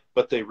where,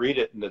 but they read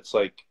it and it's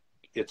like,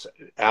 it's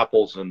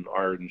apples and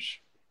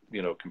orange,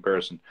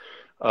 comparison.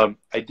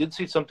 I did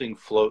see something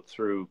float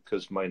through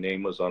because my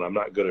name was on. I'm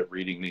not good at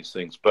reading these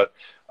things, but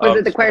was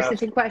it the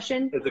quercetin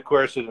question? The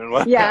quercetin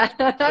one. Yeah,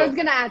 I was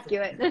going to ask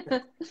you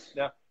it.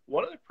 Now,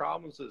 one of the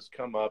problems that's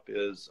come up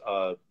is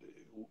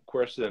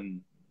quercetin,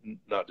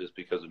 not just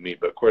because of me,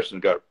 but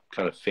quercetin got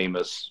kind of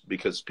famous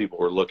because people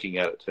were looking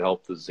at it to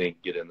help the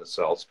zinc get in the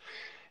cells.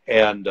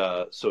 And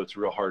so it's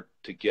real hard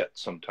to get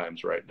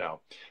sometimes right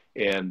now.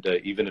 And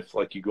even if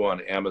like you go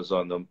on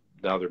Amazon,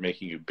 now they're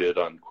making you bid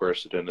on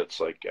quercetin. It's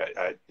like,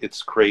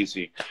 it's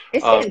crazy.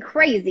 It's getting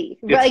crazy.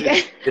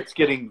 It's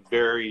getting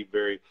very,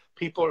 very,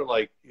 people are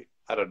like,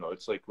 I don't know.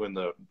 It's like when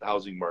the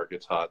housing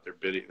market's hot,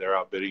 they're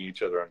outbidding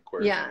each other on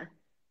quercetin. Yeah.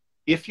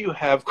 If you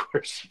have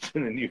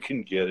quercetin and you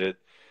can get it,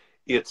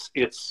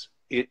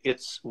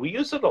 we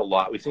use it a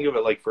lot. We think of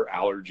it like for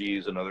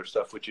allergies and other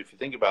stuff, which if you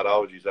think about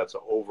allergies, that's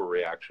an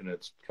overreaction.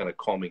 It's kind of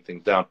calming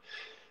things down.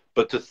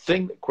 But the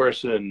thing that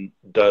quercetin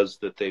does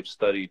that they've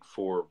studied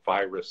for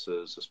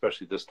viruses,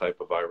 especially this type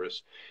of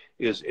virus,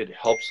 is it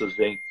helps the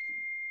zinc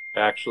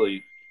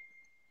actually.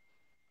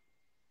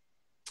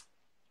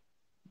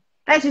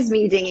 That's just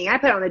me dinging. I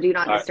put on the do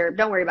not disturb.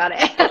 Don't worry about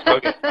it.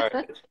 Okay. All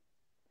right.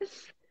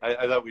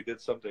 I thought we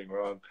did something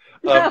wrong.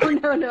 No.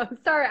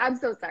 Sorry. I'm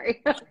so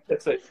sorry.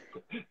 That's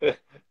it.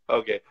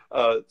 Okay.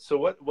 So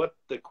what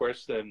the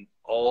quercetin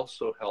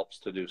also helps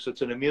to do, so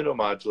it's an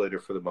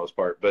immunomodulator for the most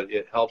part, but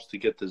it helps to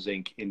get the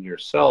zinc in your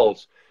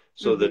cells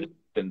so that it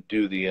can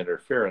do the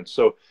interference.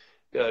 So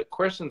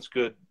quercetin's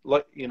good,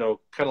 like, kind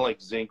of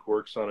like zinc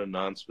works on a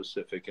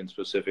non-specific and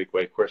specific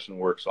way. Quercetin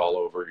works all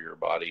over your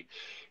body.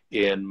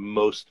 And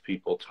most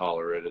people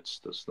tolerate it.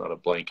 It's not a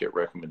blanket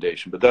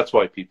recommendation, but that's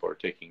why people are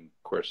taking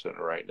quercetin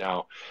right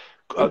now.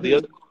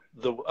 The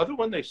other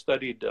one they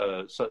studied,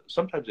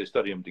 sometimes they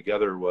study them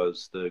together,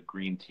 was the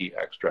green tea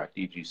extract,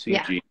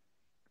 EGCG,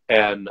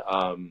 and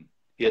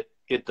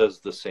it does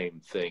the same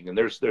thing. And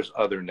there's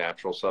other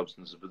natural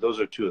substances, but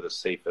those are two of the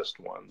safest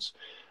ones,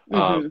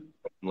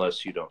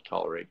 unless you don't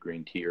tolerate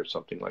green tea or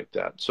something like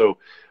that. So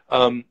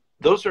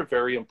those are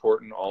very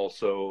important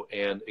also.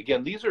 And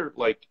again, these are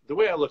like, the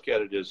way I look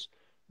at it is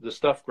the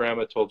stuff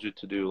grandma told you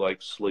to do,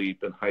 like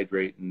sleep and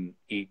hydrate and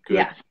eat good.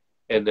 Yeah.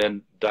 And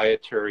then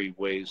dietary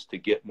ways to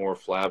get more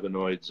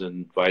flavonoids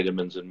and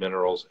vitamins and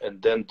minerals,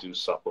 and then do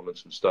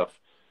supplements and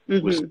stuff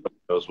with someone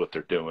who knows what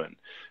they're doing,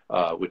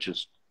 which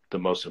is the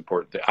most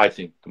important thing. I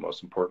think the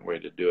most important way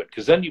to do it,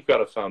 because then you've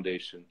got a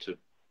foundation to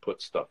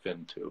put stuff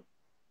into.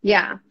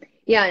 Yeah.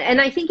 Yeah.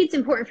 And I think it's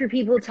important for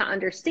people to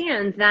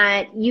understand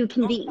that you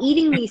can be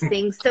eating these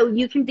things. So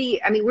you can be,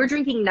 we're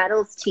drinking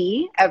nettles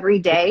tea every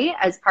day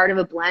as part of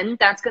a blend.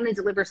 That's going to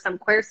deliver some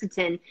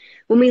quercetin.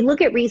 When we look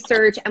at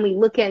research and we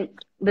look at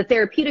the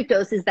therapeutic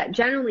doses, that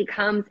generally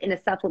comes in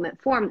a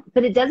supplement form,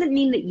 but it doesn't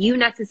mean that you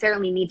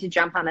necessarily need to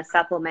jump on a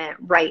supplement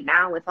right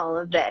now with all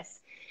of this.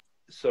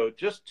 So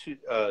just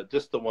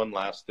the one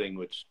last thing,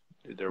 which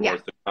there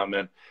was the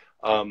comment.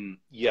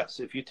 Yes,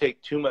 if you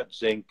take too much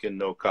zinc and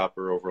no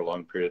copper over a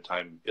long period of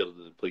time, it'll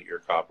deplete your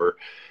copper.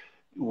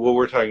 What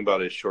we're talking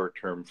about is short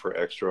term for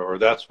extra, or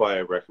that's why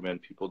I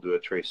recommend people do a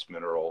trace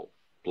mineral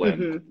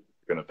blend. You're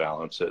going to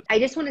balance it. I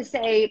just want to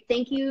say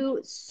thank you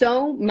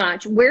so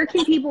much. Where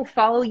can people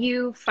follow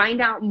you,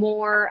 find out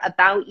more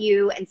about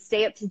you, and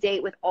stay up to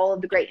date with all of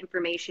the great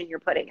information you're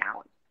putting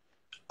out?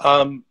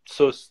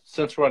 So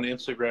since we're on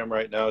Instagram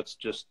right now, it's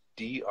just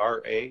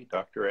DRA,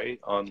 Dr. A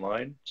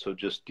online. So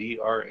just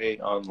DRA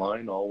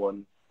online, all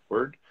one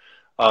word.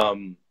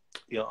 On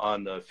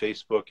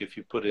Facebook, if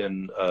you put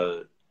in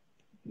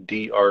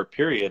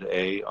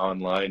DR.A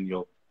online,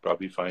 you'll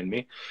probably find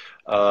me.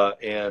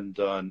 And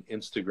on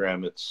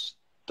Instagram, it's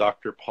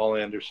Dr. Paul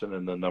Anderson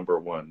and the number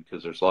 1,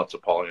 because there's lots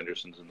of Paul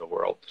Andersons in the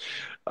world.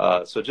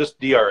 So just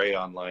DRA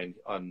online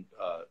on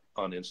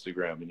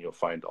Instagram, and you'll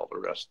find all the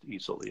rest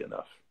easily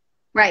enough.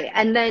 Right.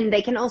 And then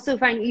they can also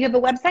find, you have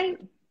a website?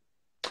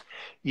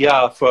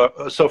 Yeah.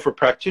 So for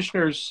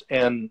practitioners,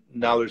 and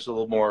now there's a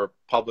little more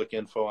public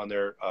info on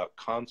there,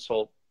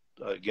 consult,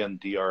 again,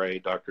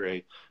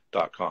 DRA.com,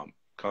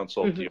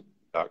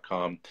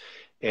 consult.com.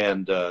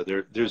 And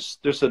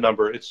there's a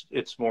number,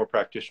 it's more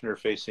practitioner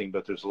facing,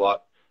 but there's a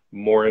lot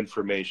more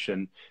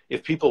information.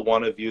 If people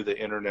want to view the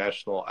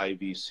international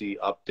IVC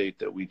update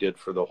that we did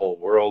for the whole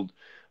world,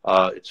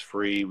 it's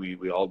free.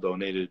 We all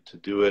donated to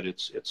do it.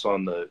 It's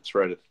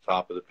right at the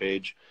top of the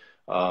page.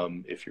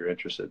 If you're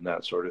interested in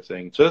that sort of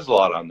thing. So there's a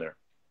lot on there.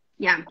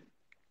 Yeah.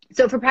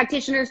 So for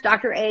practitioners,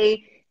 Dr.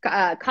 A,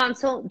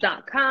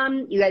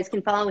 consult.com. You guys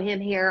can follow him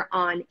here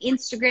on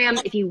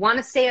Instagram. If you want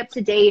to stay up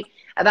to date,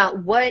 about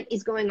what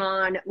is going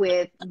on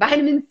with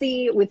vitamin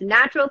C, with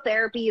natural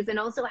therapies, and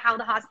also how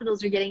the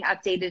hospitals are getting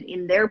updated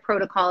in their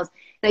protocols.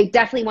 And I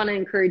definitely want to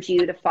encourage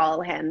you to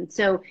follow him.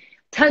 So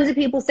tons of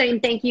people saying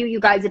thank you. You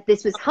guys, if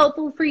this was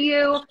helpful for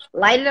you,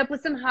 light it up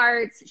with some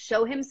hearts,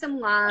 show him some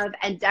love,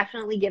 and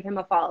definitely give him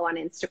a follow on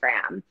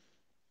Instagram.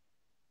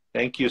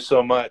 Thank you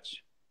so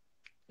much.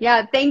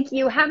 Yeah, thank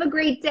you. Have a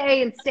great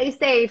day and stay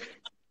safe.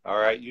 All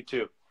right, you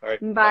too. All right.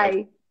 Bye.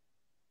 Bye.